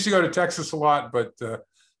I used to go to Texas a lot, but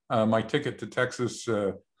my ticket to Texas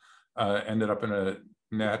ended up in a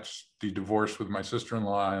nasty divorce with my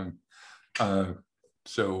sister-in-law, and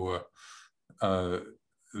so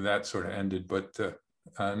that sort of ended. But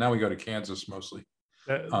now we go to Kansas mostly.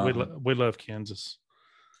 We love Kansas.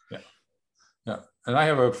 Yeah, and I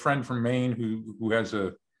have a friend from Maine who has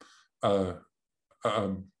about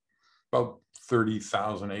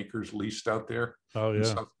 30,000 acres leased out there. Oh, yeah. In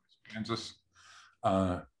southwest Kansas.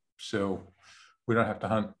 So we don't have to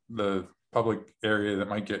hunt the public area that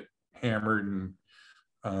might get hammered,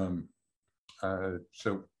 and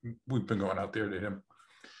so we've been going out there to him.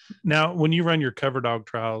 Now, when you run your cover dog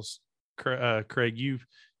trials, Craig,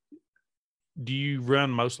 do you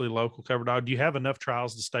run mostly local cover dog? Do you have enough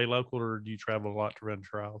trials to stay local, or do you travel a lot to run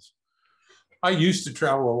trials? I used to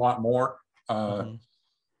travel a lot more. I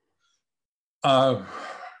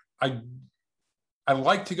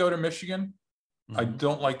like to go to Michigan. I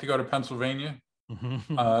don't like to go to Pennsylvania.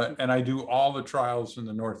 And I do all the trials in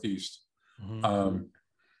the Northeast.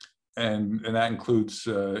 And that includes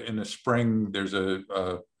in the spring, there's a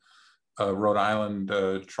Rhode Island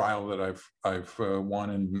trial that I've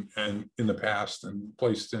won in the past and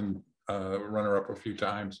placed in runner-up a few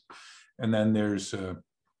times. And then there's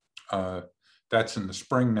that's in the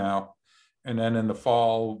spring now. And then in the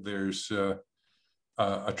fall, there's a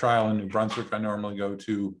trial in New Brunswick I normally go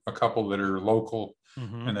to, a couple that are local,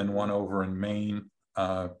 and then one over in Maine.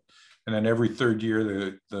 And then every third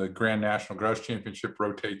year, the Grand National Grouse Championship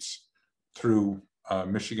rotates through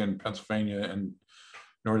Michigan, Pennsylvania, and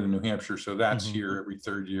northern New Hampshire. So that's here every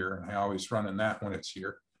third year, and I always run in that when it's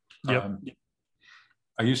here. I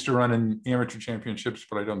used to run in amateur championships,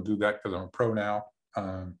 but I don't do that because I'm a pro now.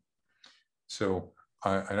 So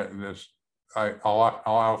I'll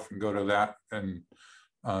often go to that, and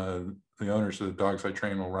the owners of the dogs I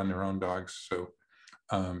train will run their own dogs. So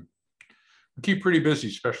we keep pretty busy,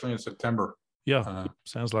 especially in September. Yeah,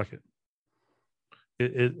 sounds like it.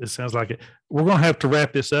 It sounds like it. We're going to have to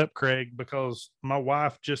wrap this up, Craig, because my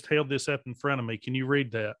wife just held this up in front of me. Can you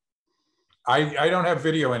read that? I don't have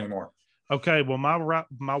video anymore. Okay. Well,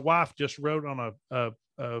 my wife just wrote on a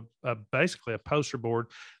basically a poster board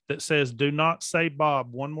that says, "Do not say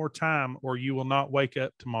Bob one more time, or you will not wake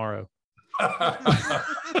up tomorrow."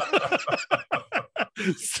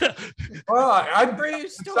 Well,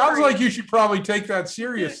 sounds like you should probably take that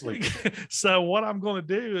seriously. So what I'm going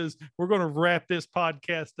to do is we're going to wrap this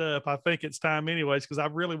podcast up. I think it's time anyways, because I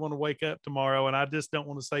really want to wake up tomorrow, and I just don't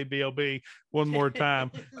want to say BOB one more time.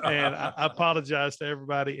 And I apologize to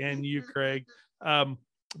everybody and you, Craig.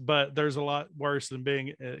 But there's a lot worse than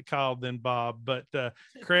being called than Bob. But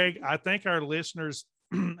Craig, I think our listeners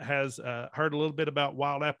has heard a little bit about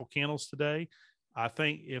Wild Apple Kennels today. I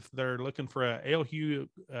think if they're looking for a LHU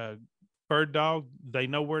bird dog, they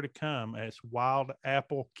know where to come. It's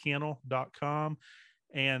wildapplekennel.com.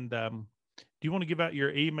 And do you want to give out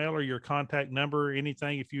your email or your contact number or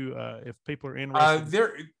anything if people are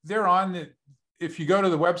interested? They're on the, if you go to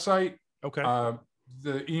the website, okay.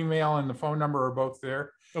 The email and the phone number are both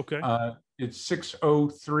there. Okay. It's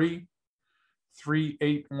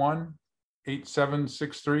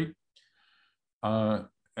 603-381-8763.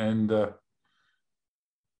 And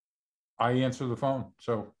I answer the phone.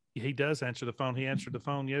 So He does answer the phone. He answered the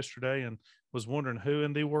phone yesterday and was wondering who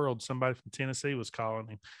in the world somebody from Tennessee was calling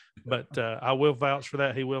him. But I will vouch for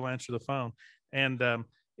that. He will answer the phone. And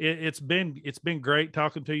it's been great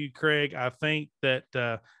talking to you, Craig. I think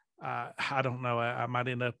that I don't know. I might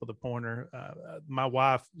end up with a pointer. My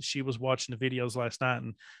wife, she was watching the videos last night,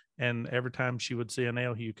 and every time she would see an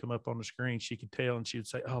Elhew come up on the screen, she could tell, and she would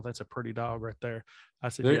say, "Oh, that's a pretty dog right there." I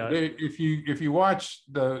said, "Yeah." If you watch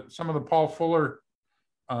some of the Paul Fuller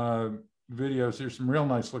videos, there's some real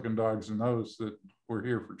nice looking dogs in those that were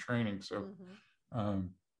here for training. So,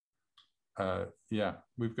 yeah,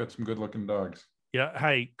 we've got some good looking dogs. Yeah.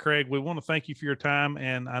 Hey, Craig, we want to thank you for your time.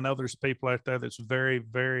 And I know there's people out there that's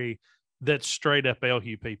that's straight up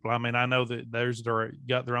Elhew people. I mean, I know that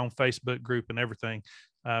got their own Facebook group and everything.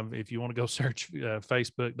 If you want to go search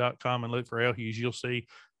facebook.com and look for Elhews, you'll see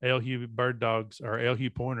Elhew bird dogs or Elhew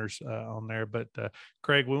pointers on there. But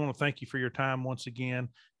Craig, we want to thank you for your time once again.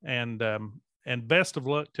 And best of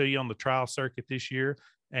luck to you on the trial circuit this year.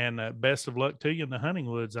 And best of luck to you in the hunting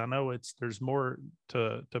woods. I know there's more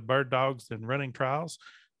to bird dogs than running trials,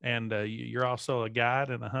 and you're also a guide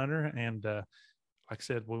and a hunter. And like I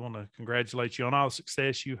said, we want to congratulate you on all the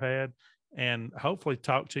success you had, and hopefully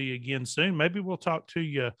talk to you again soon. Maybe we'll talk to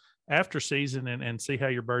you after season and see how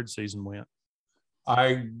your bird season went.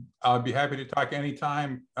 I'll be happy to talk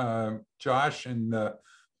anytime, Josh, and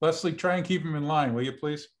Leslie. Try and keep him in line, will you,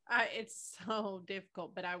 please? It's so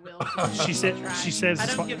difficult, but I will. She says I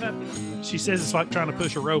don't give up. She says it's like trying to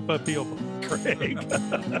push a rope uphill, Craig.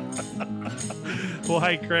 Well,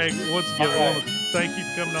 hey, Craig, once again, I want to thank you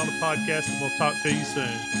for coming on the podcast, and we'll talk to you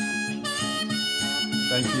soon.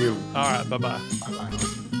 Thank you. All right, bye-bye.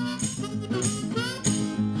 Bye-bye.